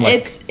morning I'm like,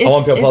 it's- I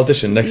want to be a it's-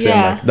 politician. Next day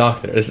yeah. I'm like,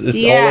 doctor. It's all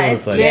Yeah, over the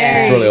it's place.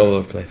 very- It's really all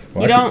over the place.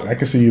 Well, You don't- I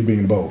can see you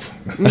being both.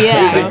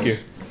 yeah, Thank you.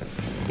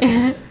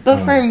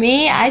 But for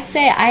me, I'd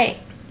say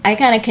I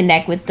kind of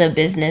connect with the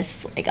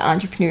business, like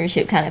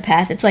entrepreneurship kind of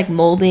path. It's like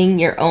molding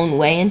your own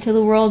way into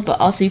the world, but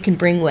also you can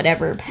bring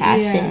whatever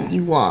passion Yeah.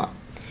 you want.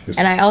 Yes.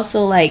 And I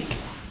also like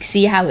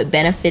see how it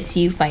benefits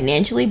you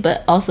financially,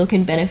 but also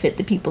can benefit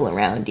the people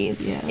around you.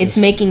 Yeah. It's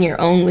making your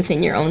own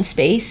within your own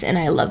space, and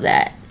I love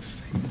that.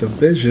 The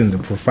vision, the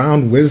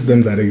profound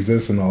wisdom that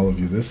exists in all of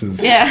you. This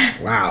is Yeah.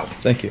 wow.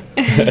 Thank you.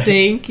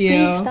 Thank you.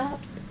 Please stop.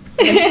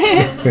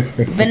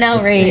 But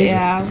now raised.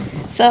 Yeah.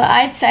 So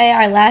I'd say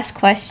our last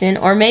question,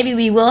 or maybe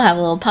we will have a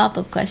little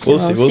pop-up question. We'll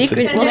see, little we'll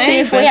secret. see. We'll see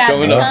if we have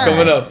Coming the up, time.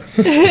 coming up.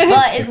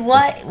 But is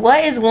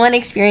what is one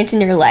experience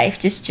in your life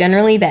just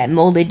generally that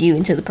molded you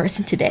into the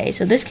person today?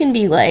 So this can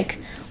be like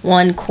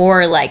one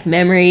core like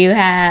memory you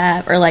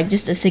have, or like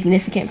just a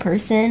significant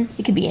person.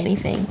 It could be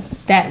anything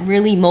that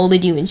really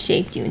molded you and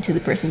shaped you into the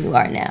person you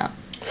are now.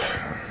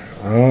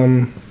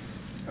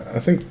 I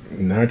think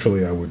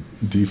naturally I would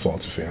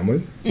default to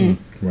family,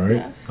 right?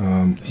 Yes.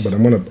 But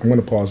I'm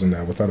gonna pause on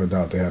that. Without a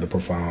doubt, they had a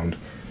profound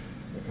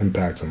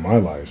impact on my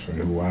life and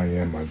who I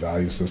am, my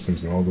value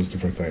systems, and all those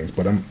different things.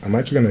 But I'm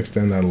actually gonna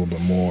extend that a little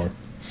bit more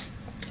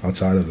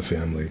outside of the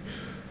family.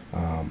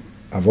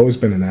 I've always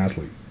been an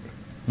athlete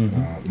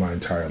my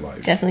entire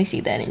life. Definitely see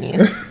that in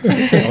you.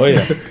 Oh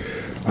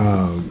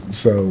yeah.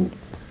 So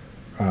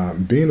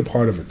being a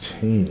part of a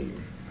team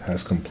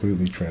has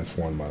completely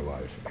transformed my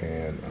life.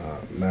 And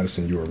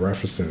Madison, you were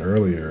referencing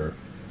earlier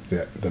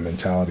the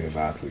mentality of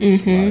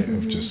athletes, right?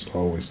 Of just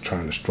always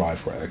trying to strive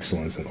for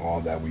excellence in all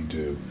that we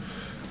do.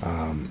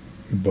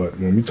 But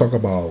when we talk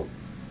about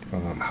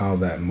how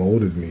that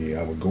molded me,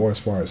 I would go as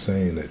far as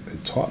saying that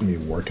it taught me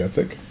work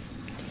ethic.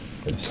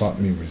 It taught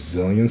me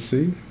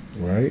resiliency,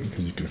 right?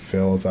 Because you can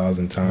fail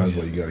 1,000 times,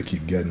 but you got to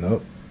keep getting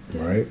up,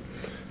 right?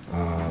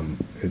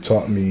 It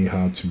taught me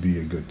how to be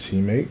a good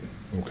teammate,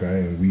 okay?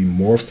 And we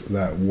morphed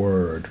that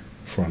word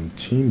from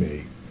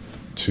teammate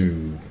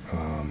to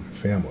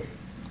family.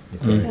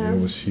 Okay, Yeah. you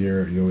always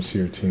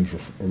hear teams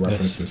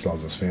reference Yes.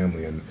 themselves as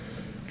family, and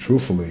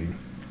truthfully,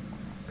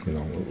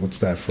 what's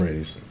that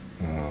phrase?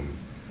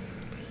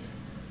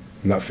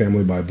 Not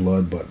family by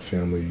blood, but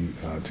family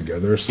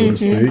together, so to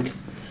speak.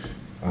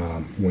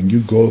 When you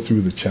go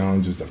through the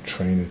challenges of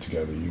training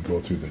together, you go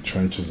through the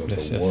trenches of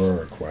Yes, the yes.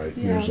 work, right?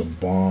 Yeah. There's a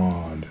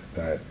bond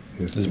that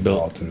is It's built.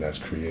 developed and that's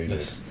created.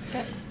 Yes.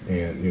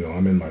 And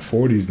I'm in my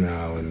 40s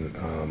now,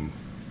 and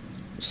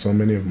so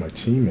many of my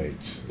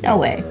teammates. No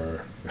way.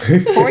 are-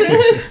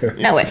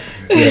 40? No way.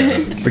 yeah,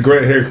 the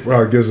gray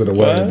hair gives it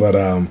away. What?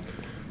 But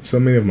so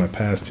many of my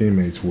past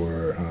teammates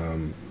were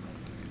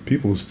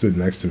people who stood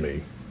next to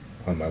me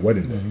on my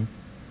wedding day.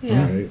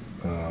 Yeah. Right?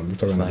 We're talking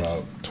That's nice.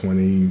 about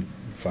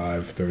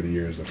 25, 30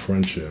 years of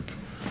friendship,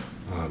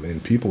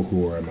 and people who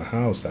were at my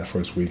house that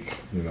first week.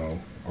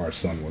 Our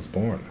son was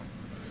born.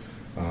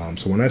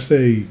 So when I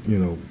say,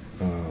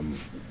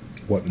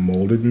 what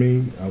molded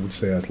me, I would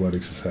say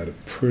athletics has had a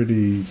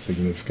pretty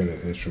significant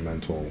and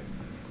instrumental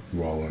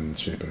role in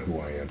shaping who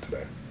I am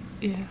today.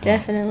 Yeah.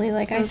 Definitely.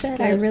 Like I That's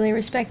said, I good. really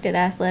respected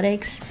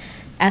athletics.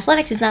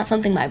 Athletics is not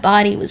something my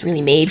body was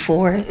really made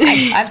for.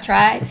 I've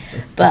tried,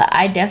 but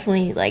I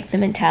definitely like the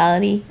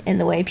mentality and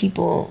the way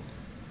people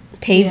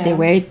pave their Yeah.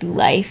 way through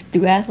life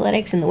through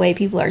athletics, and the way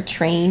people are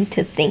trained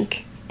to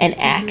think and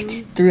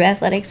act through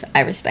athletics, I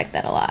respect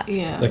that a lot.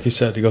 Yeah. Like you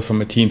said, it goes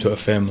from a team to a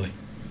family.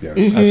 Yes.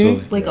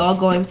 Absolutely. Like all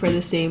going for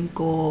the same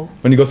goal.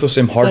 When you go through the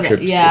same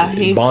hardships,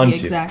 it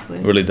bonds exactly.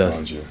 you. It really does.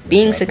 Bonds you.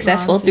 Being Exactly.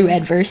 successful through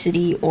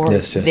adversity or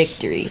Yes, yes.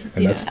 victory.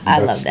 And that's, I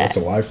love that. That's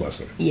a life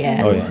lesson.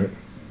 Yeah. Oh, yeah. Right?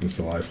 It's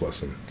a life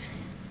lesson.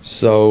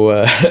 So,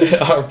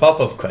 our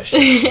pop-up question.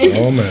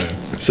 Oh,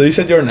 man. So you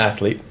said you're an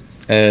athlete,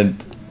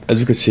 and as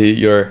you can see,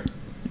 you're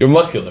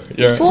muscular.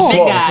 You're Swole.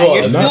 Big guy. You're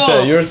as we swole.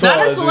 say. You're swole,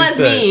 Not as as swole we as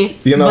say. me.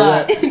 You know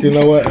but what? You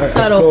know what?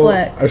 Subtle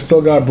flex. I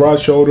still got broad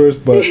shoulders,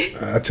 but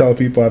I tell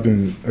people I've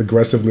been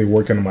aggressively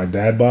working on my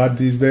dad bod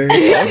these days.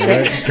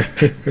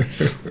 Right?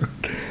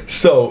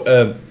 So,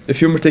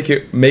 if you were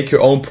to make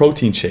your own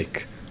protein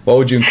shake, what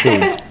would you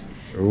include?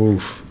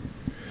 Oof.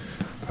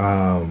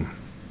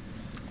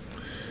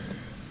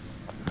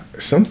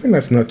 Something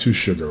that's not too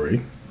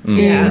sugary,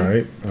 Yeah.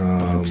 right?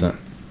 100%.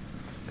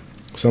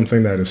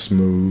 Something that is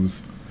smooth.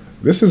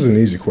 This is an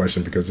easy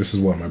question because this is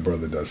what my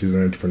brother does. He's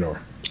an entrepreneur.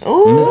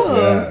 Ooh.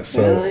 Yeah,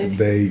 so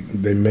really?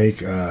 they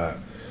make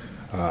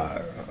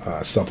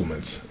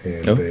supplements,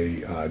 and Oh.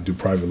 they do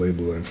private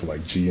labeling for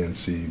like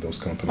GNC, those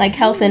companies. Like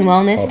health and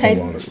wellness Health type.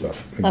 and wellness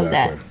stuff. Love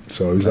Exactly. that.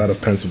 So he's out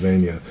of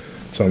Pennsylvania,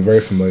 so I'm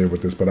very familiar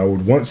with this. But I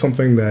would want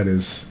something that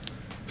is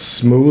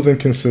smooth in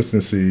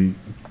consistency,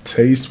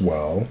 tastes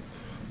well,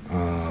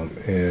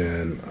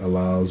 and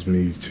allows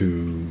me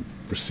to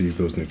receive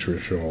those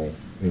nutritional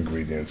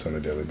ingredients on a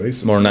daily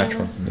basis. More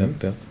natural.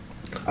 Yep, yep.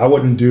 I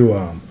wouldn't do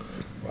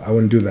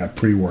that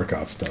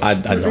pre-workout stuff. I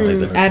don't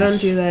either. I don't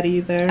do that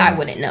either. I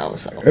wouldn't know,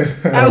 so.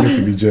 I want it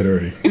to be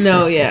jittery.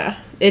 No, yeah.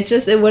 It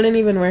wouldn't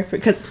even work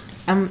because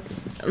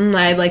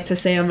I like to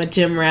say I'm a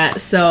gym rat.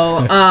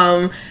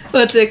 So,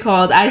 what's it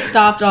called? I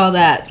stopped all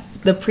that.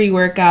 The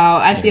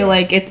pre-workout. I feel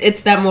like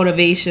it's that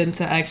motivation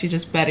to actually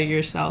just better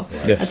yourself.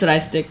 Yes. That's what I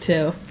stick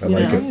to. I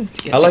like it.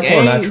 To get I like the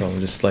more gains. natural,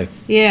 just like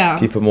Yeah.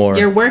 keep it more.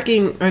 You're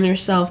working on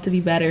yourself to be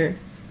better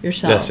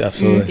yourself. Yes,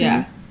 absolutely.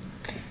 Yeah.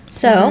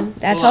 So,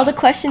 that's all the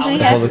questions we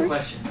That's all have. the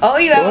For- oh,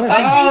 you have a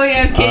question? Oh,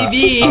 yeah,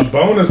 KB. A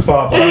bonus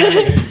pop.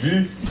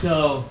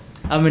 So,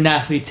 I'm an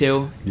athlete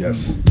too,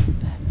 Yes.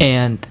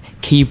 and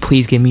can you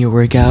please give me a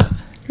workout?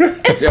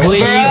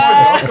 Please.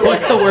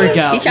 What's the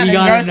workout? He's trying We to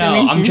gotta grow some know.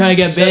 I'm inches. trying to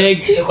get big,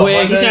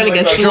 quick, He's trying to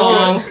get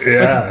strong.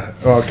 Yeah.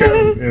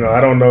 Okay. You know, I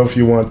don't know if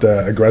you want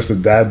the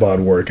aggressive dad bod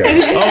workout,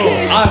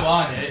 I'm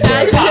on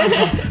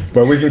it.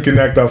 but we can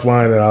connect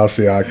offline, and I'll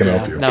see how I can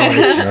help you. No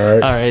worries. All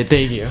right. All right,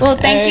 thank you. Well,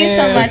 thank you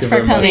so much you for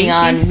very much. coming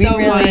Thank on. you so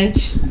we really,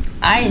 much.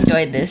 I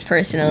enjoyed this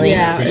personally.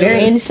 Yeah,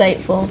 Very it was.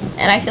 insightful.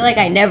 And I feel like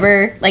I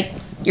never, like,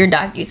 you're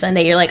Dr.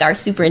 Sunday, you're like our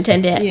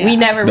superintendent. Yeah. We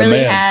never The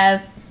really man.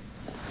 have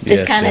this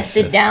Yes, kind of yes,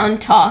 sit yes. down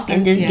talk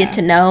and just Yeah. get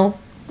to know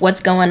what's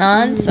going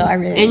on. So I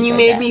really And you enjoyed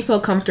made that. me feel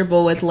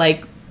comfortable with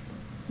like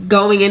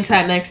going into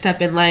that next step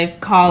in life,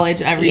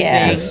 college, everything.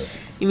 Yeah. Yes.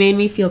 You made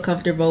me feel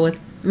comfortable with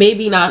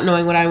maybe not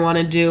knowing what I want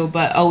to do,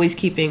 but always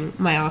keeping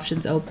my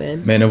options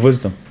open. Man of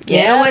wisdom.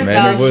 Yeah, wisdom.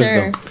 Man of for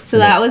wisdom. sure. So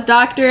that was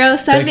Dr. O Thank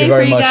Sunday you for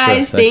very you much, sir.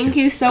 guys. Thank Thank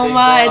you. you so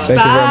much. Thank you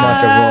very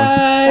much,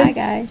 everyone. Bye,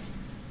 guys.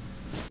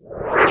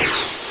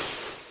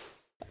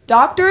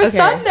 Dr.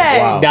 Sunday.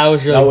 Wow. That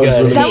was really good.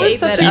 really That good. was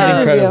such He's an interview.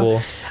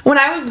 incredible. When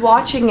I was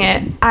watching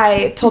it,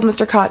 I told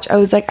Mr. Koch, I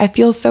was like, I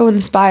feel so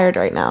inspired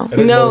right now. It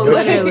is No, motivational.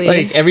 literally.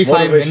 Like every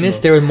 5 Motivational. minutes,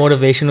 there was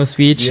motivational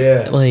speech.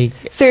 Yeah. Like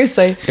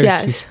Seriously. it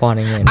Yes. keeps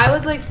spawning in. I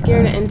was like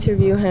scared to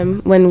interview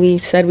him when we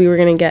said we were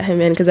gonna get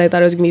him in because I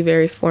thought it was gonna be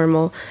very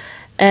formal.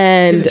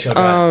 And He's a chill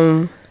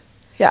guy.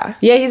 Yeah.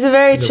 yeah, he's a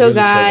very He's a chill, really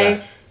chill guy.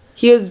 guy.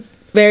 He was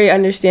very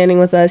understanding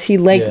with us. He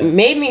Yeah.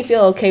 made me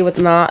feel okay with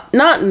not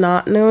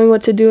knowing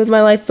what to do with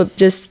my life, but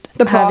just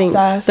The having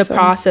process the and-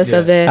 process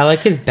of Yeah. it. I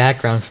like his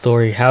background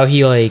story. How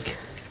he like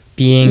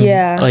being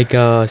Yeah. like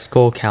a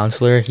school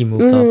counselor. He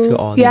moved up to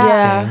all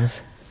Yeah. these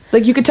things.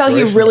 Like you could tell he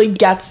Inspirational. really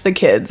gets the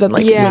kids and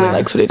like he Yeah. really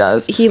likes what he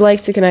does. He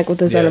likes to connect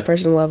with us on Yeah. a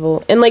personal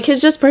level, and like his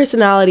just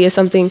personality is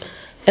something,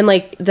 and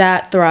like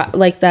that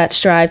that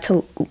strive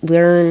to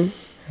learn.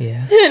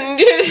 Yeah.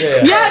 Yeah,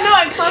 no,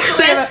 I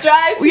constantly That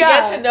strive to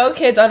Yeah. get to know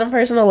kids on a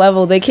personal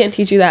level, they can't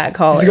teach you that at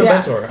college. He's a good Yeah.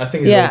 mentor. I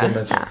think he's Yeah. a really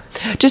good mentor.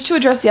 Just to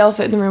address the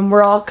elephant in the room,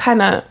 we're all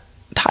kind of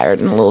tired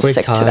and a little We're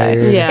sick tired.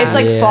 today. Yeah. It's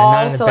like Yeah, not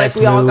fall, in the so like best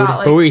we all mood,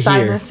 got but we're like here.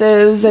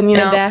 sinuses and you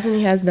know. And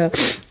Daphne has the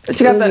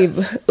She got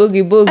the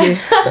oogie boogie.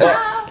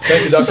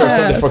 Thank you, Dr.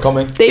 Sunday, for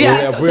coming. Thank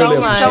yeah, you so really much.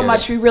 appreciate So it.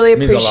 much. We really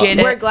Means a lot.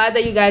 appreciate We're it. glad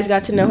that you guys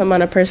got to know him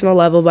on a personal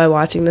level by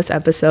watching this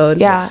episode.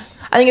 Yeah.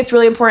 I think it's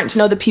really important to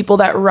know the people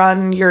that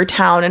run your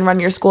town and run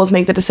your schools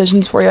make the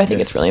decisions for you. I think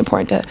Yes. it's really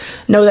important to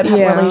know that, have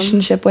Yeah. a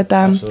relationship with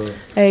them. Absolutely.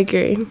 I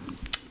agree.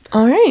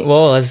 All right.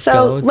 Well, let's so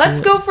go.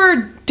 let's go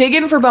for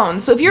digging for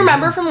bones. So if you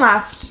remember from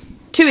last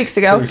 2 weeks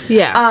ago,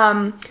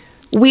 Yeah.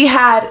 we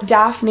had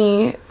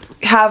Daphne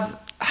have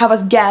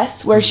us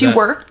guess where she that?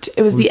 worked.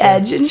 It was Who's the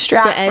that? Edge in the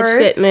Stratford. Edge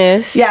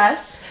Fitness.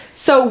 Yes.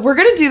 So we're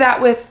gonna do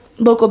that with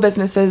local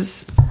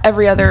businesses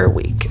every other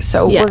week.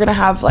 So Yes. we're gonna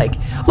have like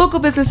local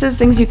businesses,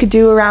 things you could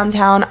do around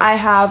town. I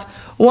have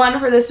one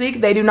for this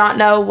week. They do not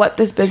know what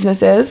this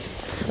business is.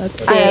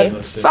 Let's I see.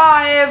 have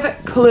 5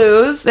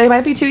 clues. They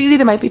might be too easy.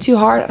 They might be too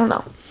hard. I don't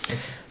know.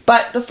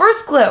 But the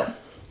first clue,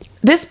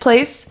 this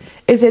place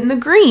is in the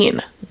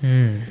green.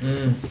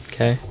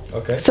 Okay.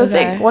 Okay. So Okay.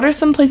 think, what are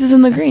some places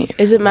in the green?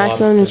 Is it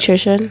maximum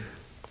nutrition?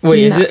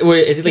 Wait, is No.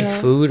 it like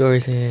food or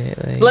is it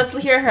like? Let's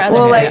hear her other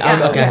Well, hand. like, Yeah,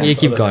 yeah, okay, okay. you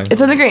keep going.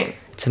 It's in the green.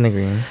 It's in the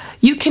green.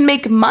 You can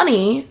make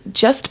money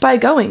just by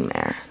going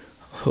there.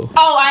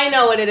 Oh, I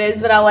know what it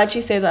is, but I'll let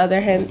you say the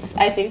other hints.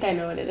 I think I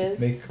know what it is.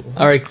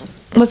 All right,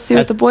 Let's see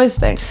what the boys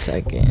think.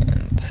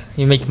 second.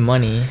 You make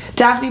money.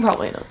 Daphne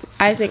probably knows this.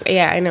 I think,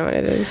 yeah, I know what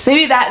it is.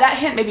 Maybe that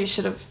hint maybe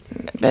should have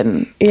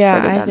been. Yeah,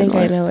 further I down think the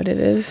I list. know what it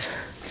is.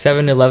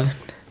 7-Eleven.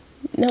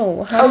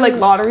 No. Oh, like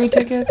lottery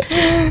tickets.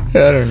 I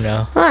don't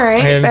know. All right,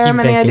 Okay, Baram,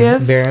 keep any thinking.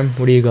 ideas? Baram,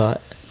 what do you got?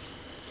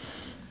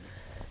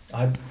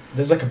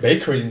 There's like a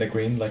bakery in the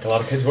green. Like a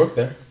lot of kids work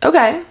there.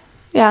 Okay,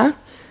 yeah.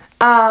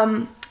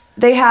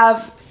 They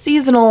have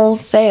seasonal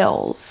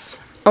sales.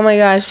 Oh my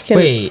gosh.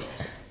 Wait.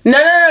 No,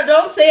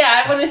 don't say it.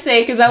 I want to say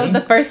it because I was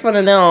the first one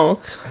to know.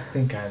 I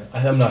think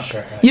I'm not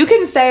sure. You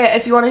can say it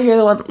if you want to hear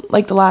the one,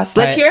 like the last.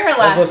 Let's hear her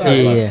last Let's one.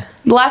 listen. Yeah.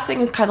 The last thing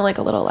is kind of like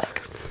a little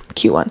like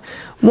cute one.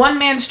 One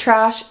man's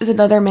trash is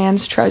another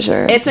man's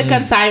treasure. It's a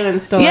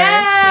consignment store.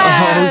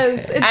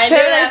 Yes, it's I knew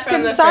Paris that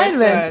from the first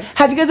Consignments. one.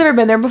 Have you guys ever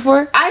been there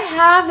before? I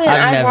haven't.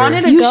 I've I never.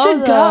 wanted to You go.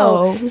 should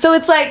though. go. So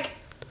it's like,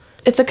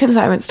 it's a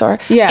consignment store.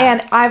 Yeah.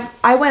 And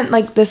I went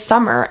like this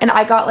summer and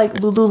I got like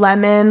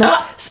Lululemon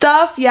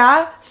stuff.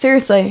 Yeah,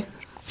 seriously.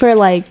 For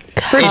like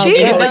For Is cheap.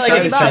 it Like like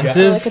 $30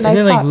 expensive? like a nice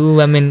Isn't like top.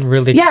 Lululemon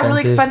really expensive? Yeah,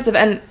 really expensive.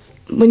 And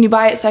when you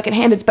buy it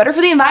secondhand, it's better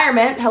for the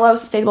environment. Hello,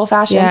 sustainable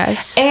fashion.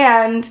 Yes.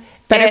 And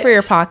better for your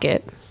it's-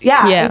 pocket.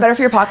 Yeah, Yeah. it's better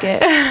for your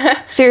pocket.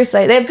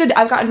 Seriously, they have good.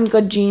 I've gotten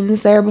good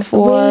jeans there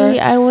before. Wait,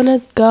 I want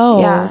to go.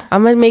 Yeah.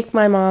 I'm gonna make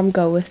my mom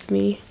go with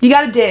me. You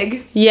gotta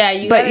dig, Yeah,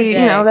 you. but gotta you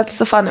dig. know that's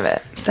the fun of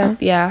it. So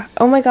Yeah.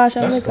 Oh my gosh,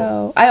 I want That's to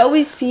go. I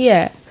always see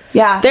it.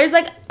 yeah, There's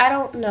like I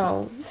don't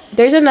know.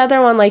 There's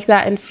another one like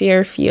that in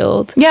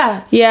Fairfield.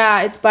 yeah,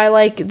 Yeah, it's by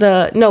like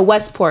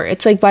Westport.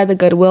 It's like by the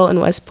Goodwill in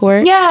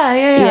Westport. yeah.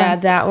 Yeah,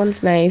 that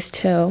one's nice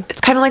too.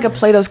 It's kind of like a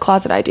Plato's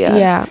Closet idea.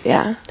 Yeah.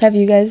 yeah. Have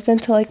you guys been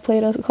to like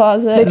Plato's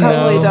Closet? They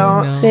probably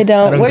don't. No, They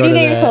don't. I Where do go you to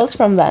get your that. clothes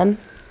from then?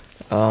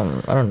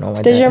 I don't know.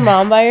 My Does dad. your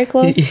mom buy your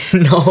clothes?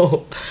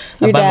 No.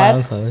 I Your buy dad? my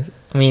own clothes.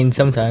 I mean,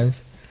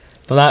 sometimes.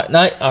 But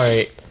not all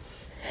right.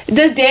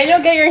 Does Daniel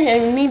get your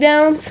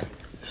hand-me-downs?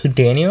 Who,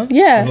 Daniel?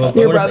 Yeah.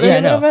 Your What- brother? Yeah,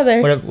 Your little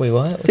no. brother. Wait,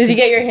 what? Does he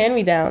get your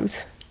hand-me-downs?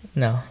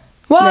 No.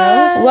 What?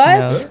 No? What?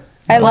 No.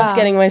 I Wow. loved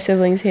getting my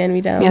siblings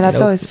hand-me-downs. Yeah, that's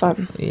Nope. always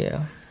fun. Yeah.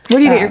 Where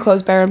do you get Stop. your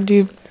clothes, Baram? Do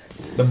you?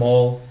 The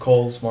mall,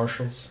 Kohl's,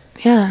 Marshalls.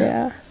 Yeah.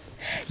 Yeah.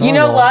 You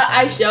know Oh. what?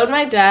 I showed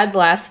my dad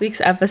last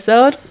week's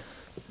episode.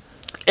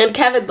 And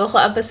Kevin, the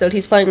whole episode,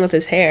 he's playing with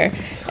his hair.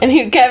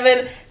 And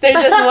Kevin, there's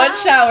just one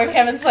shot where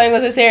Kevin's playing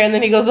with his hair, and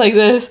then he goes like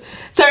this.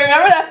 So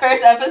remember that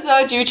first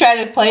episode? You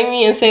tried to play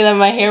me and say that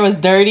my hair was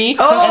dirty, and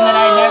then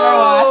I never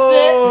washed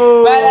it.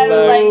 My dad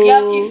was like,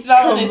 "Yup, he's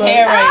smelling his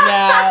hair right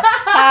now."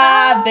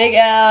 Ah, big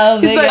L,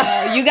 big like-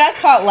 L. You got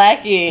caught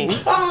lacking.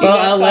 Well,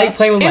 I like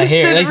playing with my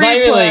hair. Instant Like, not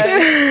even like.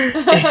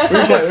 replay.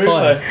 It's just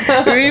fun.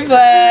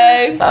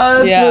 Replay. Oh,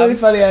 that's Yeah. really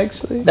funny,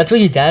 actually. That's what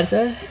your dad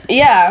said?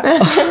 Yeah.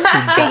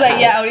 She was like,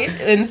 yeah,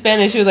 ahorita, in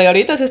Spanish, she was like,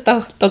 ahorita se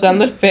está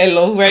tocando el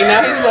pelo. Right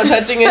now he's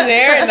touching his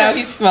hair and now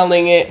he's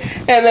smelling it.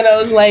 And then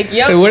I was like,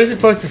 yep. Wait, what is it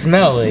supposed to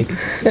smell like?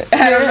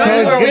 I don't know.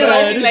 smells We're good.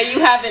 realizing that you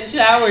haven't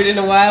showered in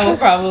a while,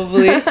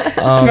 probably.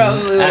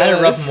 probably I had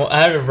a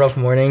was. rough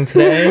morning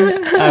today.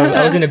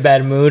 I was in a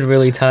bad mood,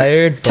 really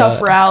tired. But,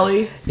 Tough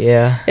rally.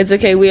 Yeah. It's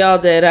okay. We all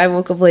did. I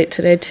woke up late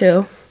today,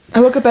 too. I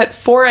woke up at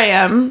 4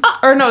 a.m.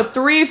 Or no,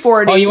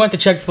 3:40. Oh, you went to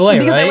Chick-fil-A,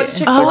 because right? I went to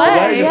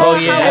Chick-fil-A. Oh,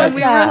 yeah. And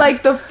we were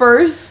like the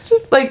first,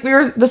 like we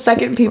were the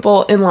second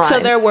people in line.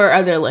 So there were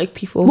other, like,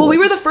 people. Well, we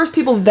were the first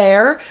people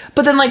there,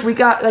 but then like we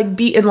got like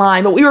beat in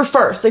line, but we were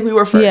first. Like we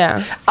were first.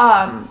 Yeah.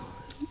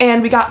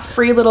 And we got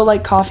free little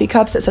like coffee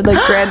cups that said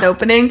like grand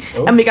opening,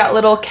 and we got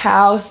little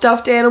cow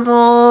stuffed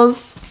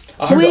animals.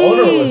 I heard the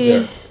owner was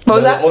there. What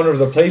was that? The owner of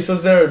the place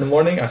was there in the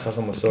morning. I saw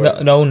someone's story.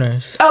 The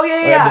owners. Oh yeah,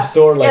 yeah. At yeah. the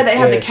store, yeah, like, they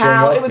had the showing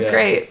cow. up, It was yeah.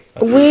 great.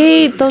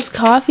 Wait, those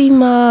coffee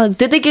mugs.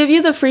 Did they give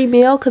you the free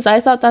meal? Because I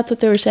thought that's what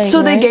they were saying.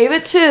 So they right? gave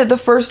it to the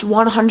first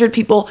 100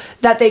 people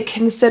that they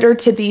consider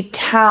to be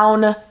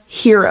town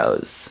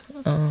heroes.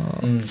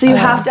 So you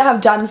have to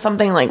have done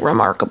something like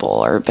remarkable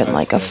or been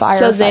like a firefighter.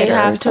 So they or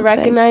have to something.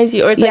 recognize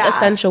you, or it's Yeah. like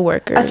essential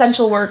workers.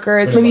 Essential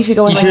workers. Maybe if you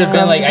go in You like should have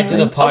been like, I scrubs or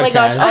do the something. Oh my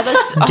gosh, all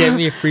podcast. this- Give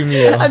me a free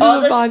meal. I do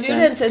all the the podcast.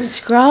 students in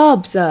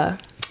scrubs.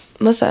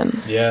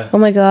 Listen, Yeah. Oh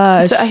my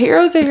gosh. a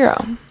hero's a hero.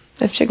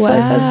 If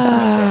Chick-fil-A says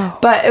so.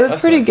 But it was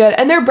That's pretty nice. good.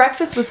 And their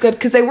breakfast was good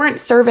because they weren't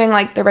serving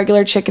like the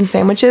regular chicken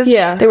sandwiches.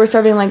 Yeah. They were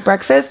serving like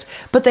breakfast.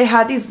 But they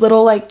had these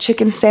little like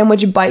chicken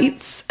sandwich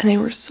bites and they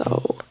were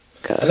so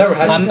I good. never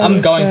had it. I'm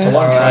going I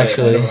tomorrow, wanna try it. I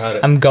actually. never had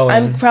it. I'm going.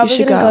 I'm probably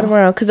should gonna go. go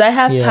tomorrow because I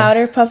have Yeah.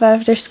 powder puff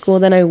after school.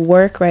 Then I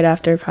work right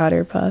after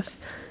powder puff,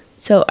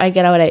 so I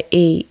get out at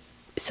 8.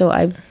 So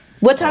I.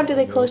 What time do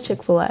they close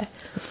Chick-fil-A?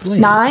 Late.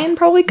 9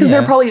 probably, because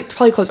they're Yeah.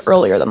 probably close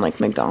earlier than like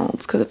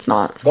McDonald's, because it's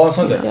not. Go on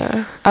Sunday.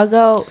 Yeah. I'll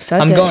go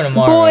Sunday. I'm going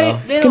tomorrow. Boy,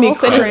 they It's don't gonna be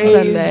open it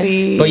Sunday.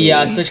 crazy. But yeah,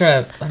 I'm still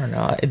trying to. I don't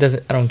know. It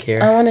doesn't. I don't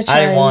care. I wanna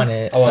try. I want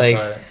it. I want to Like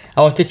try it.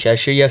 I went to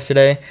Cheshire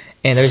yesterday,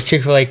 and there was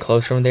Chick-fil-A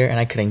close from there, and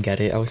I couldn't get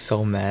it. I was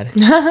so mad.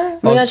 Oh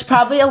my gosh,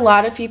 probably a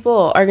lot of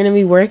people are gonna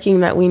be working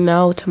that we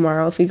know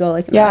tomorrow if we go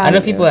like Yeah. that. I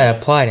know people that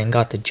applied and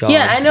got the job.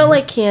 Yeah, I know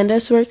like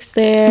Candace works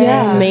there.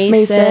 Yeah, Mason.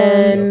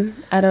 Mason.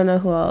 I don't know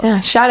who else. Yeah,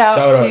 shout out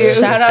Shout to out, you. yeah.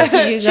 Shout out to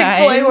you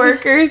Chick-fil-A guys.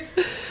 workers.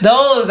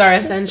 Those are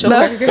essential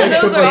workers.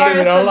 Those are our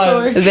essential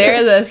workers.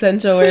 They're the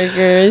essential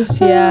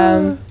workers.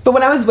 Yeah. But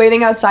when I was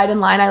waiting outside in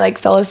line, I like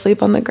fell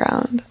asleep on the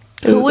ground.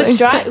 It Who was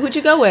like- Who'd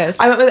you go with?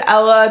 I went with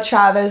Ella,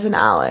 Travis, and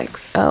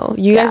Alex. Oh,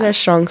 you guys Yeah. are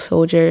strong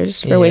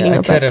soldiers for Yeah, waking I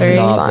up at could 3. have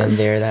not fun. been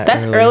there that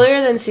That's early.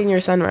 earlier than senior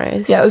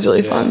sunrise. Yeah, it was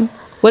really fun.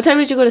 What time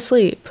did you go to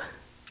sleep?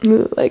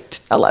 Like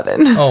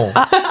 11. Oh,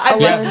 I,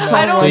 yeah, don't- no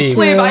I don't sleep.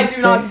 sleep. I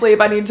do not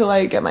sleep. I need to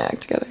like get my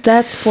act together.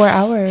 That's 4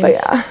 hours. But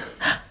yeah.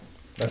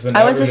 That's been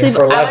I went to everything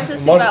sleep. for I last went to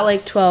sleep month. at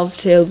like 12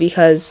 too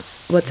because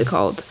what's it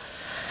called?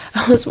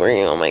 I was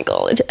working on my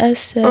college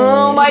essay.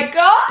 Oh my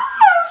god.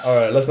 All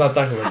right, let's not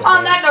talk about that.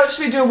 On that note,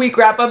 should we do a week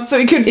wrap up so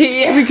we could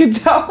we could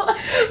tell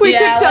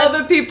Yeah, could tell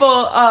the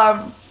people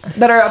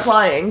that are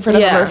applying for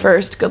November Yeah.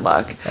 1st. Good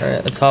luck. all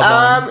right. Let's hop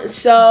on.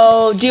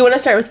 So do you want to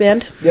start with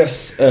band?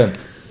 Yes.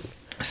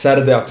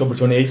 Saturday, October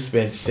 28th,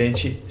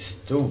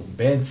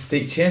 Band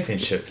State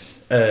Championships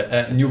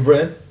at New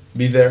Britain.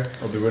 Be there.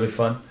 It'll be really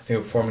fun. I think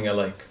we're performing at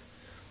like,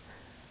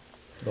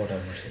 Lord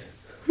have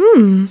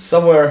mercy.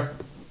 Somewhere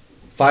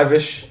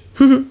 5-ish.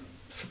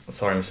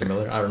 Sorry, Mr.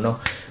 Miller. I don't know.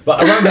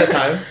 But around that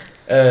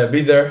time,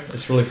 be there.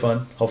 It's really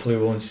fun. Hopefully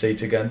we'll win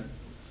states again.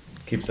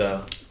 Keep the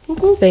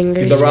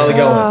Fingers. rally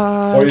going.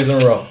 crossed. 4 years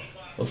in a row.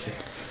 We'll see.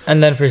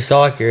 And then for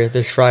soccer,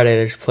 this Friday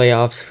there's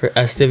playoffs for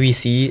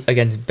SWC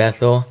against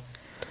Bethel.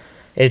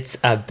 It's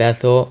at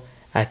Bethel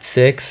at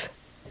 6.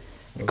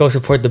 Go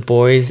support the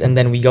boys, and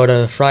then we go to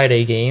the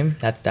Friday game.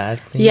 That's that.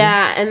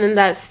 Yeah, and then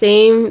that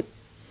same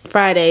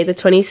Friday, the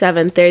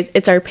 27th,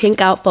 it's our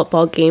pink out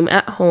football game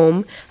at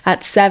home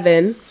at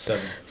 7.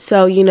 7.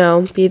 So,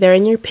 be there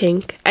in your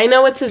pink. I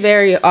know it's a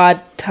very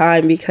odd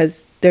time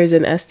because there's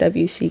an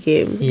SWC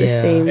game. The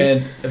Yeah. same.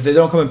 And if they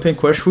don't come in pink,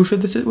 who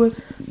should they sit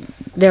with?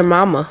 Their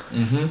mama.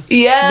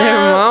 Yeah.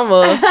 Their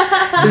mama.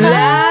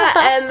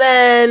 That, and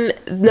then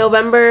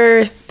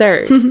November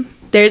 3rd,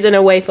 there's an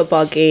away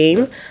football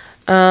game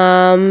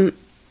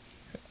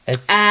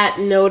It's at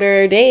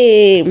Notre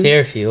Dame.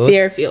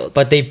 Fairfield.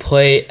 But they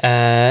play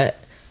at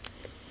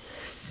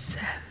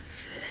 7.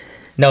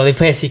 No, they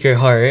play at Secret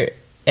Heart.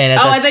 And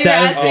it's Oh, I at thought you were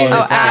 7. asking.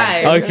 Oh, it's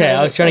at. Okay,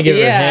 I was trying to give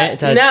her a hint.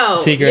 It's at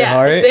Secret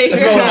Heart. Secret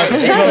Let's go Heart.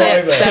 like- let's go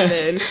like that.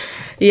 7. But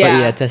Yeah.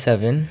 yeah, it's at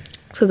 7.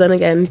 So then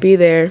again, be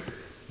there.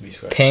 Be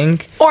square.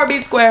 Pink. Or B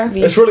square.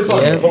 It's really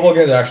fun. Yeah. The football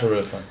games are actually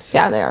really fun. So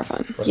Yeah, they are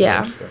fun. let's Yeah.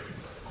 go square.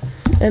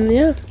 And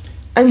yeah.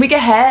 And week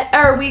ahead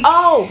or week.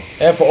 Oh,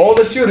 And for all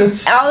the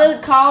students, all the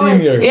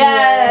college. Seniors.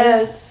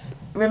 Yes.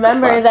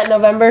 Remember that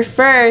November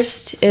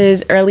 1st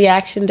is early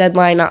action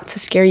deadline, not to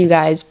scare you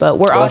guys, but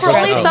we're all Well, For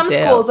only stressing some too.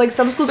 schools, like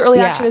some schools, early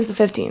Yeah. action is the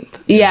 15th.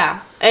 Yeah.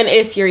 And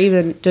if you're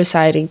even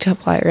deciding to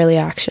apply early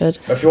action.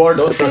 if you are,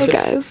 don't It's stress okay,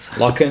 it. guys.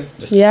 Lock in.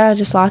 Just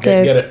Just lock get,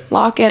 in. get it.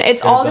 Lock in.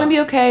 It's Get all it gonna done. be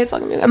okay. It's all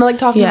gonna be. I'm like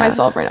talking Yeah. to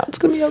myself right now. It's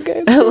gonna be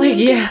okay. Like,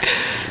 yeah.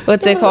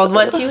 What's it called?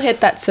 Once you hit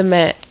that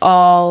submit,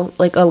 all,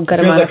 like, a good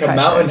It feels amount like of a mountain.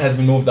 mountain has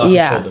been moved off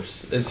Yeah. your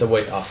shoulders. It's a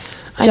weight off.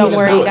 Don't just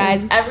worry, do it.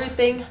 guys.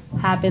 Everything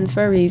happens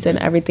for a reason.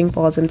 Everything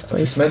falls into It's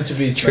place. meant to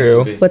be. It's True.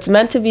 Meant to be. What's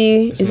meant to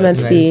be It's is meant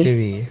meant to to Meant to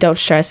be. be. Don't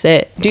stress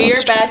it. Do Don't your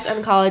stress. best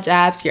on college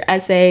apps, your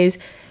essays,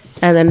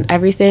 and then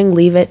everything.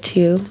 Leave it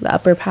to the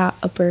upper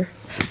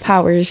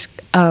powers.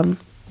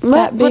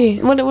 That be.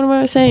 What am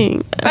I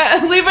saying?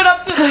 Leave it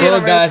up to the Well,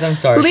 universe. guys, I'm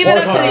sorry. Leave it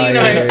up to the Sorry.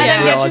 universe. And then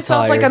We're get all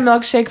yourself like a tired.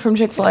 milkshake from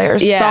Chick-fil-A or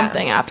Yeah.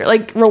 something after.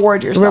 Like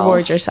reward yourself.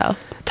 Reward yourself.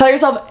 Tell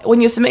yourself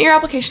when you submit your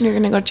application, you're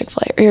gonna go to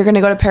Chick-fil-A or you're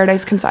gonna go to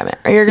Paradise Consignment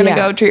or you're gonna Yeah.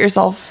 go treat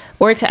yourself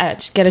Or to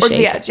Edge. Get a or to the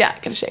shake. Edge. Yeah,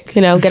 get a shake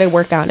Get a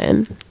workout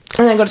in.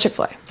 and then go to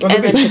Chick-fil-A.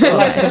 And then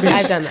Relax on the beach.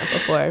 I've done that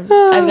before.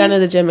 I've gone to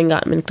the gym and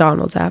got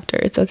McDonald's after.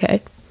 It's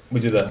okay.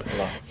 We do that a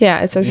lot. Yeah,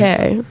 it's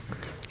okay.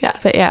 Yeah.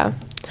 But yeah.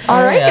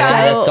 All right, Yeah,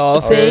 guys. that's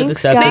all for Thanks,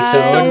 this guys. episode. Thank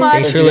you so much.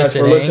 Thanks Thank for you guys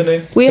for listening.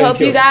 listening. We Thank hope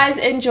you guys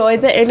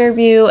enjoyed the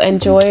interview,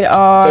 enjoyed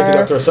our Thank you,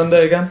 Dr.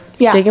 Sunday again.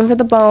 Yeah. digging for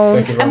the bones.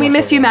 Thank you very And we much,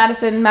 miss you, everyone.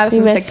 Madison.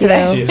 Madison's We sick miss you.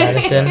 today. She is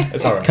Madison,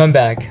 It's alright. come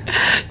back.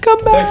 Come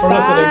back. Thanks for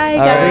listening. Bye, All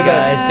right,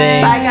 guys.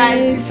 Thanks. Bye,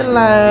 guys. Peace and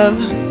love.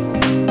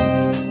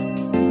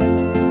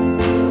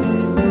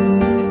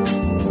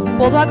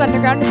 Bulldog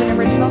Underground is an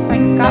original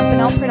Frank Scott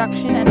Bonnell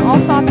production, and all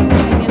thoughts and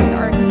opinions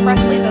are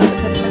expressly those of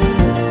the participants.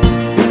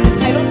 The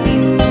title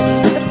theme,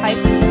 "The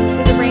Pipes,"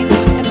 was arranged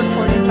and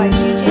recorded by G.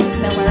 James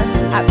Miller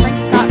at Frank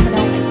Scott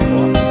Bonnell High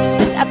School.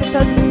 This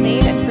episode was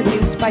made and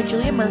produced by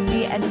Julia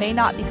Murphy and may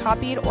not be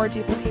copied or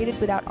duplicated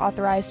without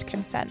authorized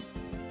consent.